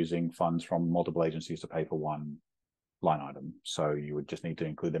you're not using funds from multiple agencies to pay for one line item. So you would just need to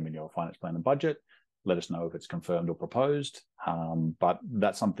include them in your finance plan and budget. Let us know if it's confirmed or proposed. But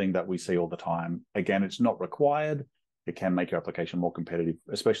that's something that we see all the time. Again, it's not required. It can make your application more competitive,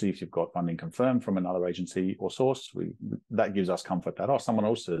 especially if you've got funding confirmed from another agency or source. That gives us comfort that, someone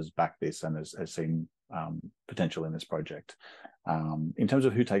else has backed this and has seen potential in this project. In terms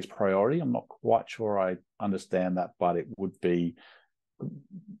of who takes priority, I'm not quite sure I understand that, but it would be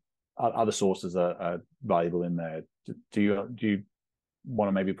other sources are valuable in there. Do you want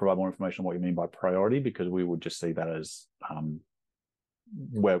to maybe provide more information on what you mean by priority? Because we would just see that as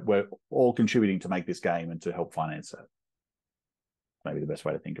we're all contributing to make this game and to help finance it. Maybe the best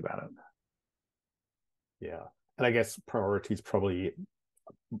way to think about it. Yeah. And I guess priorities probably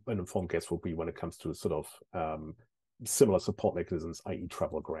an informed guess will be when it comes to sort of similar support mechanisms, i.e.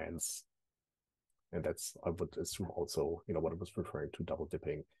 travel grants. And that's, I would assume, also, what I was referring to, double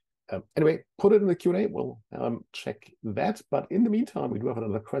dipping. Anyway, put it in the Q&A. We'll check that. But in the meantime, we do have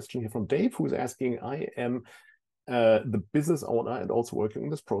another question here from Dave, who's asking, I am the business owner and also working on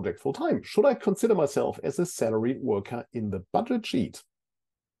this project full time. Should I consider myself as a salaried worker in the budget sheet?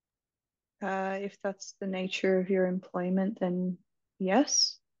 If that's the nature of your employment, then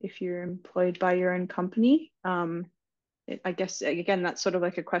yes. If you're employed by your own company, I guess, again, that's sort of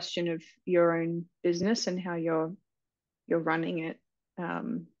like a question of your own business and how you're running it.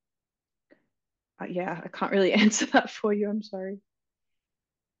 Yeah, I can't really answer that for you. I'm sorry.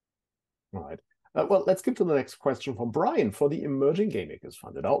 All right. Well, let's get to the next question from Brian for the Emerging Gamemakers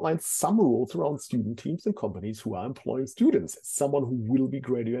Fund. It outlines some rules around student teams and companies who are employing students. As someone who will be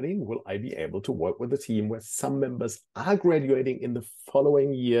graduating, will I be able to work with a team where some members are graduating in the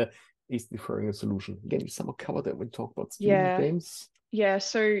following year? Is deferring a solution? Again, you somewhat covered that when we talk about student games. Yeah,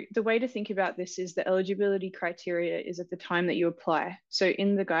 so the way to think about this is the eligibility criteria is at the time that you apply. So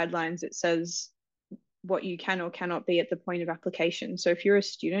in the guidelines, it says what you can or cannot be at the point of application. So if you're a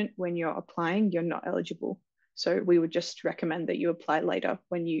student, when you're applying, you're not eligible. So we would just recommend that you apply later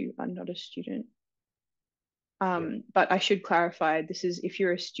when you are not a student. But I should clarify, this is if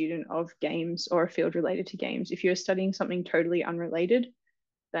you're a student of games or a field related to games. If you're studying something totally unrelated,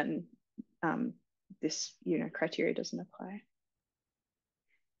 then this criteria doesn't apply.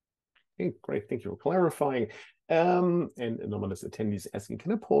 Okay, great, thank you for clarifying. And anonymous attendees asking,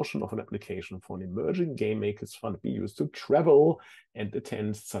 can a portion of an application for an Emerging Game Makers Fund be used to travel and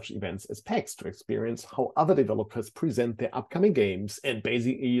attend such events as PAX to experience how other developers present their upcoming games and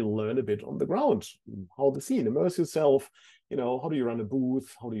basically learn a bit on the ground, how the scene, immerse yourself, how do you run a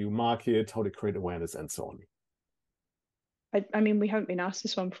booth, how do you market, how to create awareness, and so on. I mean, we haven't been asked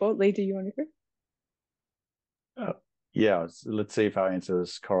this one before. Lee, do you want to go? Yeah, let's see if our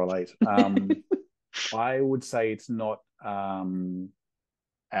answers correlate. I would say it's not out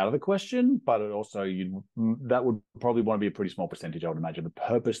of the question, but it also that would probably want to be a pretty small percentage, I would imagine.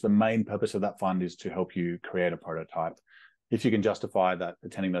 The main purpose of that fund is to help you create a prototype. If you can justify that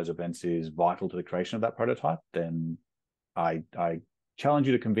attending those events is vital to the creation of that prototype, then I challenge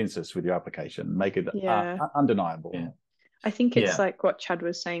you to convince us with your application. Make it undeniable. Yeah. I think it's like what Chad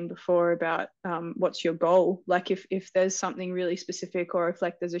was saying before about what's your goal. Like if there's something really specific, or if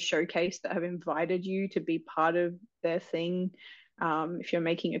like there's a showcase that have invited you to be part of their thing. If you're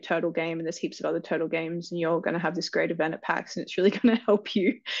making a turtle game and there's heaps of other turtle games and you're going to have this great event at PAX and it's really going to help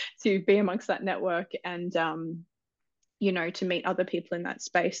you to be amongst that network and, to meet other people in that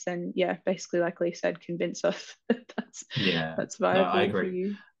space, then basically, like Lee said, convince us that that's viable. I agree. For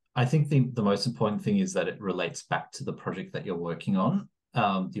you. I think the most important thing is that it relates back to the project that you're working on.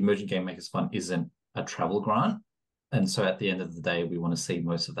 The Emerging Game Makers Fund isn't a travel grant. And so at the end of the day, we want to see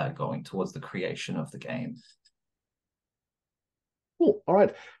most of that going towards the creation of the game. Cool. All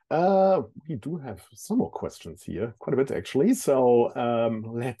right. We do have some more questions here, quite a bit actually. So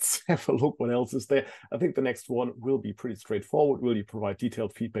let's have a look what else is there. I think the next one will be pretty straightforward. Will you provide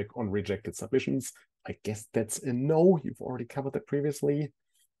detailed feedback on rejected submissions? I guess that's a no. You've already covered that previously.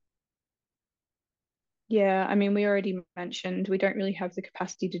 Yeah, I mean, we already mentioned we don't really have the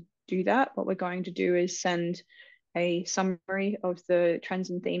capacity to do that. What we're going to do is send a summary of the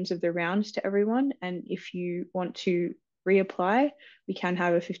trends and themes of the round to everyone. And if you want to reapply, we can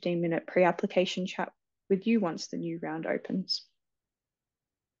have a 15-minute pre-application chat with you once the new round opens.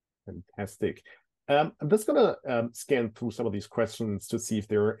 Fantastic. I'm just going to scan through some of these questions to see if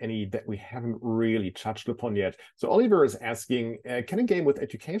there are any that we haven't really touched upon yet. So Oliver is asking, can a game with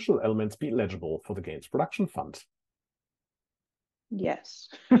educational elements be eligible for the Games Production Fund? Yes.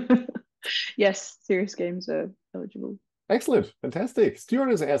 Yes, serious games are eligible. Excellent. Fantastic.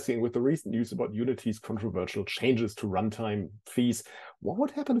 Stuart is asking, with the recent news about Unity's controversial changes to runtime fees, what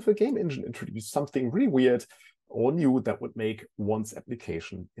would happen if a game engine introduced something really weird or new that would make one's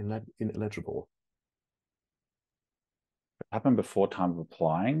application ineligible? Happen before time of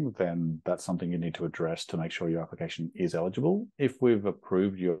applying, then that's something you need to address to make sure your application is eligible. If we've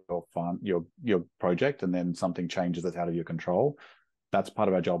approved your fund, your project, and then something changes that's out of your control, that's part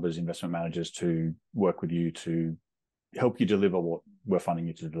of our job as investment managers to work with you to help you deliver what we're funding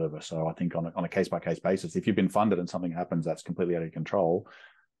you to deliver. So I think on a case-by-case basis, if you've been funded and something happens that's completely out of your control,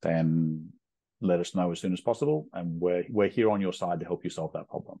 then let us know as soon as possible, and we're here on your side to help you solve that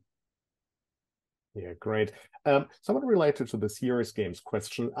problem. Yeah, great. Somewhat related to the serious games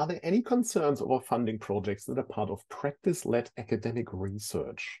question, are there any concerns over funding projects that are part of practice-led academic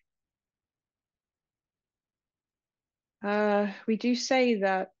research? We do say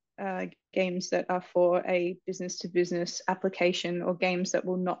that games that are for a business-to-business application or games that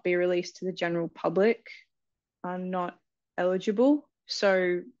will not be released to the general public are not eligible.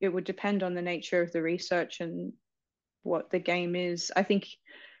 So it would depend on the nature of the research and what the game is. I think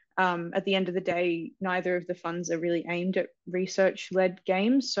at the end of the day, neither of the funds are really aimed at research-led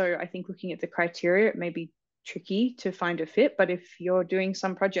games. So I think looking at the criteria, it may be tricky to find a fit. But if you're doing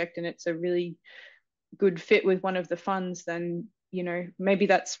some project and it's a really good fit with one of the funds, then, you know, maybe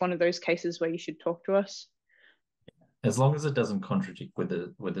that's one of those cases where you should talk to us. As long as it doesn't contradict with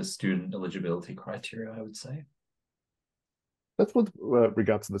the student eligibility criteria, I would say. That's with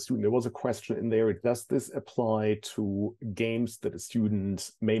regards to the student. There was a question in there. Does this apply to games that a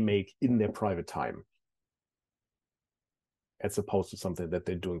student may make in their private time, as opposed to something that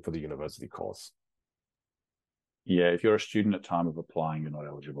they're doing for the university course? Yeah, if you're a student at time of applying, you're not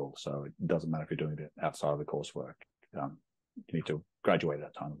eligible. So it doesn't matter if you're doing it outside of the coursework. You need to graduate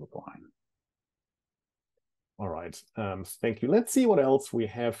at time of applying. All right, thank you. Let's see what else we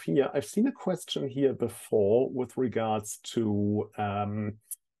have here. I've seen a question here before with regards to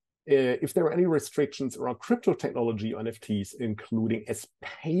if there are any restrictions around crypto technology or NFTs, including as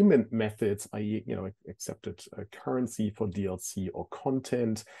payment methods, i.e., you know, accepted currency for DLC or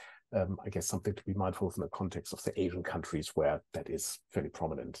content. I guess something to be mindful of in the context of the Asian countries where that is fairly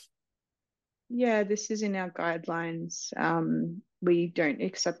prominent. Yeah, this is in our guidelines. We don't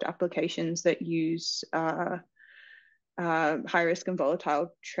accept applications that use high risk and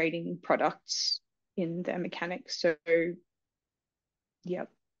volatile trading products in their mechanics. So, yeah.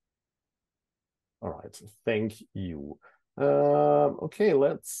 All right, thank you. Okay,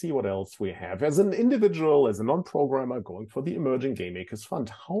 let's see what else we have. As an individual, as a non-programmer going for the Emerging Game Makers Fund,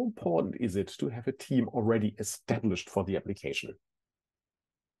 how important is it to have a team already established for the application?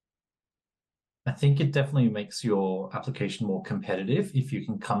 I think it definitely makes your application more competitive if you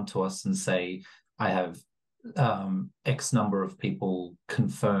can come to us and say, I have X number of people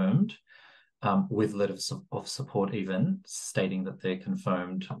confirmed with letters of support even stating that they're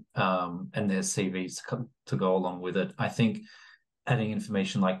confirmed and their CVs to go along with it. I think adding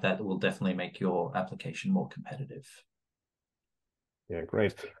information like that will definitely make your application more competitive. Yeah,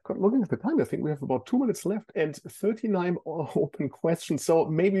 great. Looking at the time, I think we have about 2 minutes left and 39 open questions. So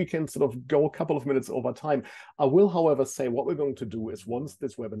maybe we can sort of go a couple of minutes over time. I will, however, say what we're going to do is once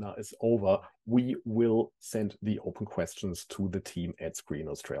this webinar is over, we will send the open questions to the team at Screen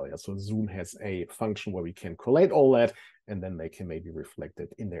Australia. So Zoom has a function where we can collate all that and then they can maybe reflect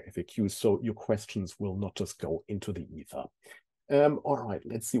it in their FAQs. So your questions will not just go into the ether. All right,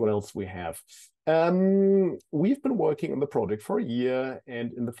 let's see what else we have. We've been working on the project for a year,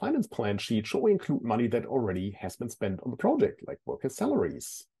 and in the finance plan sheet, should we include money that already has been spent on the project, like worker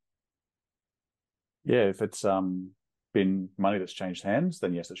salaries? Yeah, if it's been money that's changed hands,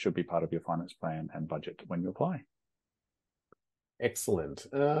 then yes, it should be part of your finance plan and budget when you apply. Excellent.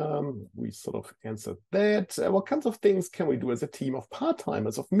 We sort of answered that. What kinds of things can we do as a team of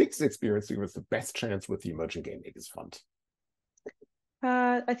part-timers of mixed experience to give us the best chance with the Emerging Game Makers Fund?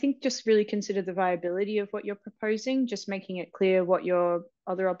 I think just really consider the viability of what you're proposing, just making it clear what your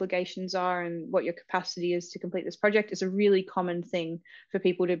other obligations are and what your capacity is to complete this project is a really common thing for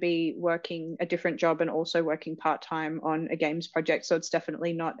people to be working a different job and also working part-time on a games project. So it's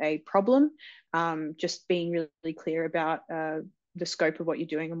definitely not a problem. Just being really clear about the scope of what you're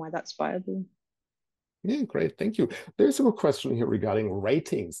doing and why that's viable. Yeah, great. Thank you. There's a good question here regarding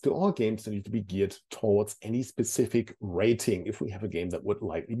ratings. Do our games need to be geared towards any specific rating? If we have a game that would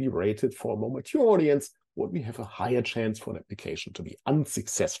likely be rated for a more mature audience, would we have a higher chance for an application to be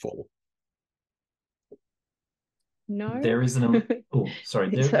unsuccessful? No. There is an oh,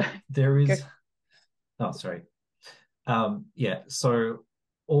 sorry. There is. Go. Oh, sorry. Yeah. So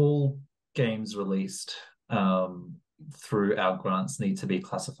all games released through our grants need to be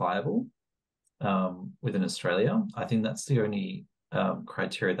classifiable within Australia. I think that's the only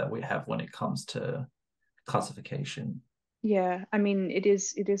criteria that we have when it comes to classification. Yeah, I mean it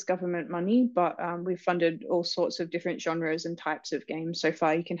is government money, but we've funded all sorts of different genres and types of games so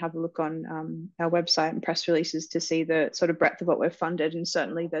far. You can have a look on our website and press releases to see the sort of breadth of what we've funded, and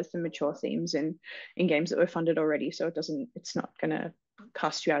certainly there's some mature themes in games that we've funded already, so it's not going to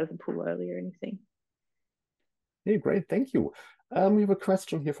cast you out of the pool early or anything. Yeah, great. Thank you. We have a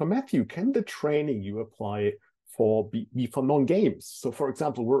question here from Matthew. Can the training you apply for be for non-games? So, for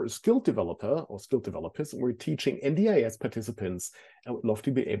example, we're a skilled developer or skilled developers, and we're teaching NDIS participants. I would love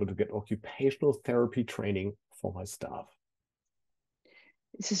to be able to get occupational therapy training for my staff.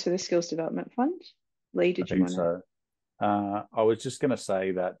 This is for the Skills Development Fund. Lee, did I you think want to? so. I was just going to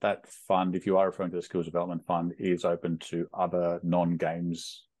say that fund, if you are referring to the Skills Development Fund, is open to other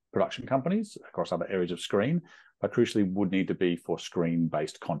non-games production companies across other areas of screen, but crucially would need to be for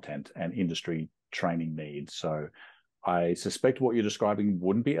screen-based content and industry training needs. So I suspect what you're describing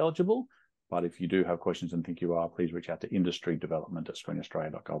wouldn't be eligible, but if you do have questions and think you are, please reach out to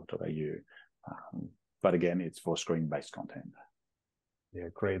industrydevelopment@screenaustralia.gov.au. But again, it's for screen-based content. Yeah,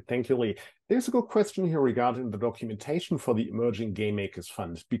 great. Thank you, Lee. There's a good question here regarding the documentation for the Emerging Game Makers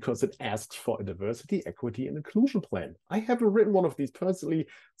Fund, because it asks for a diversity, equity, and inclusion plan. I haven't written one of these personally,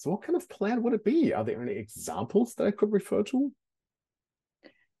 so what kind of plan would it be? Are there any examples that I could refer to?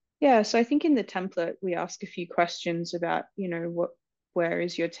 Yeah, so I think in the template we ask a few questions about, where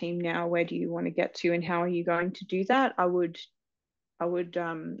is your team now? Where do you want to get to, and how are you going to do that? I would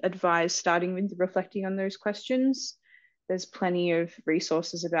advise starting with reflecting on those questions. There's plenty of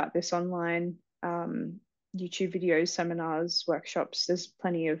resources about this online, YouTube videos, seminars, workshops. There's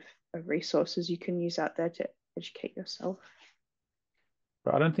plenty of resources you can use out there to educate yourself.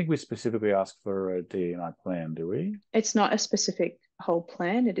 But I don't think we specifically ask for a D&I plan, do we? It's not a specific whole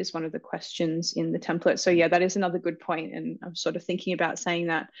plan. It is one of the questions in the template. So yeah, that is another good point. And I'm sort of thinking about saying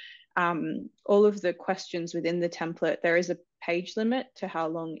that all of the questions within the template, there is a page limit to how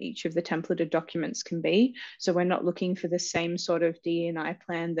long each of the templated documents can be. So we're not looking for the same sort of D&I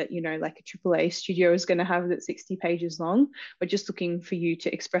plan that, like a AAA studio is going to have that's 60 pages long. We're just looking for you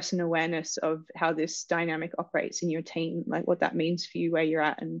to express an awareness of how this dynamic operates in your team, like what that means for you, where you're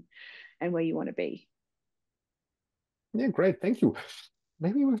at and where you want to be. Yeah, great. Thank you.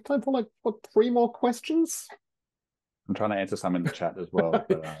 Maybe we have time for 3 more questions? I'm trying to answer some in the chat as well.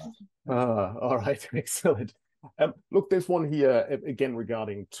 But, all right, excellent. Look, there's one here again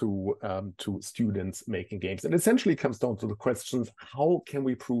regarding to students making games, and essentially comes down to the questions: how can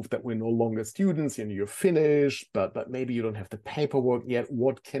we prove that we're no longer students? You're finished, but maybe you don't have the paperwork yet.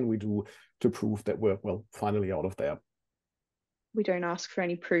 What can we do to prove that we're finally out of there? We don't ask for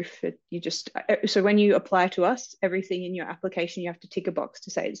any proof. So when you apply to us, everything in your application, you have to tick a box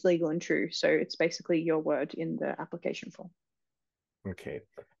to say it's legal and true. So it's basically your word in the application form. Okay.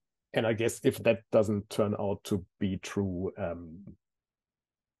 And I guess if that doesn't turn out to be true,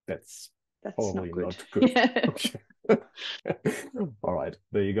 that's probably not good. Yeah. Okay. All right,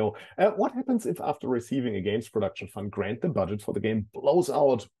 there you go. What happens if after receiving a games production fund grant, the budget for the game blows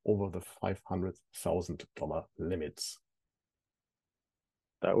out over the $500,000 limits?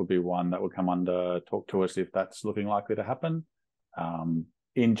 that would be one that would come under talk to us if that's looking likely to happen.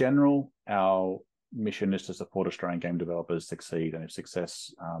 In general, our mission is to support Australian game developers succeed, and if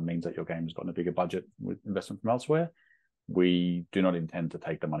success means that your game has gotten a bigger budget with investment from elsewhere, we do not intend to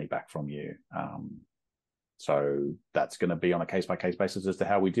take the money back from you. So that's going to be on a case-by-case basis as to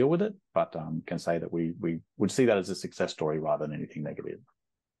how we deal with it, but can say that we would see that as a success story rather than anything negative,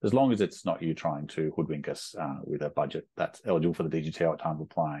 as long as it's not you trying to hoodwink us with a budget that's eligible for the DGTO at time of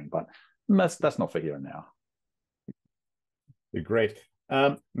applying. But that's not for here and now. Great.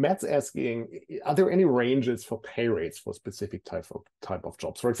 Matt's asking, are there any ranges for pay rates for specific type of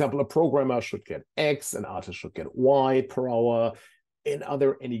jobs? For example, a programmer should get X, an artist should get Y per hour. And are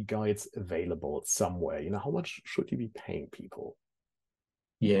there any guides available somewhere? How much should you be paying people?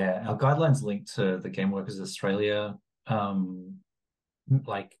 Yeah, our guidelines linked to the Gameworkers Australia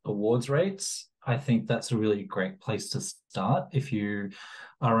awards rates. I think that's a really great place to start. If you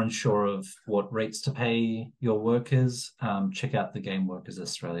are unsure of what rates to pay your workers, check out the Gameworkers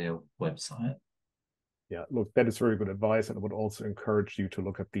Australia website. Yeah, look, that is very good advice. And I would also encourage you to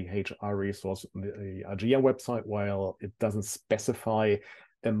look at the HR resource on the RGM website. While it doesn't specify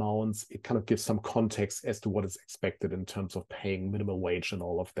amounts, it kind of gives some context as to what is expected in terms of paying minimum wage and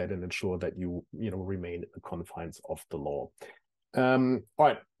all of that, and ensure that you remain in the confines of the law. All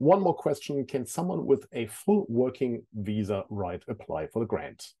right, one more question. Can someone with a full working visa right apply for the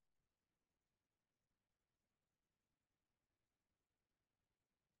grant?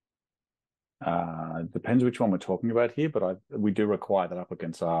 Depends which one we're talking about here, but we do require that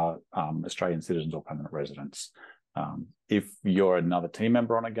applicants are Australian citizens or permanent residents. If you're another team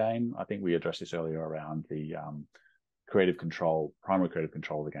member on a game, I think we addressed this earlier around the primary creative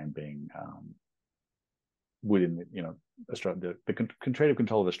control of the game being within the creative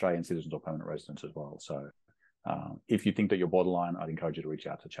control of Australian citizens or permanent residents as well. So if you think that you're borderline, I'd encourage you to reach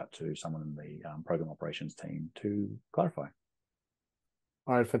out to chat to someone in the program operations team to clarify.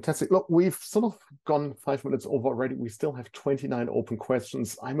 All right, fantastic. Look, we've sort of gone 5 minutes over already. We still have 29 open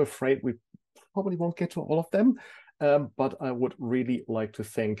questions. I'm afraid we probably won't get to all of them, but I would really like to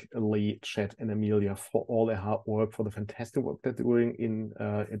thank Lee, Chet, and Amelia for all their hard work, for the fantastic work that they're doing in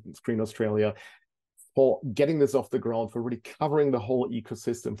Screen Australia, for getting this off the ground, for really covering the whole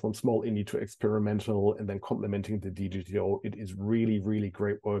ecosystem from small indie to experimental, and then complementing the DGTO. It is really, really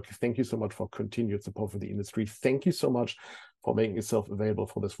great work. Thank you so much for continued support for the industry. Thank you so much for making yourself available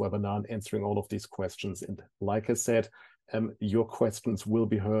for this webinar and answering all of these questions. And like I said, your questions will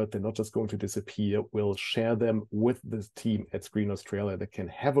be heard. They're not just going to disappear. We'll share them with the team at Screen Australia that can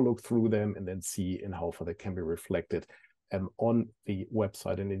have a look through them and then see in how far they can be reflected on the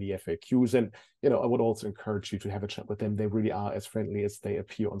website and in the FAQs. And, I would also encourage you to have a chat with them. They really are as friendly as they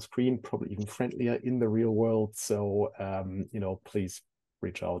appear on screen, probably even friendlier in the real world. So, please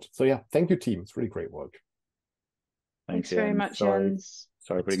reach out. So yeah, thank you, team. It's really great work. Thanks very much, Jens.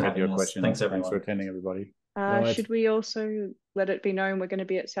 Sorry for getting your question. Thanks, everyone. Thanks for attending, everybody. Right. Should we also let it be known we're going to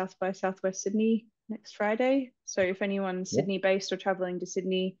be at South by Southwest Sydney next Friday? So if anyone's Sydney based or traveling to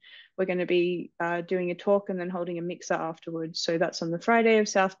Sydney, we're going to be doing a talk and then holding a mixer afterwards. So that's on the Friday of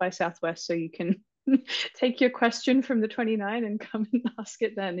South by Southwest. So you can take your question from the 29 and come and ask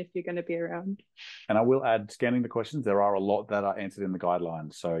it then if you're going to be around. And I will add, scanning the questions, there are a lot that are answered in the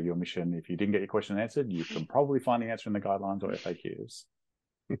guidelines. So your mission, if you didn't get your question answered, you can probably find the answer in the guidelines or FAQs.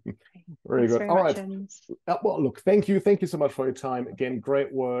 Very good. All right. Jens. Well, look, thank you so much for your time. Again,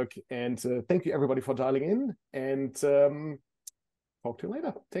 great work, and thank you everybody for dialing in. And talk to you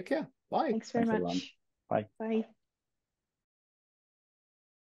later. Take care. Bye. Thanks very much. Everyone. Bye. Bye.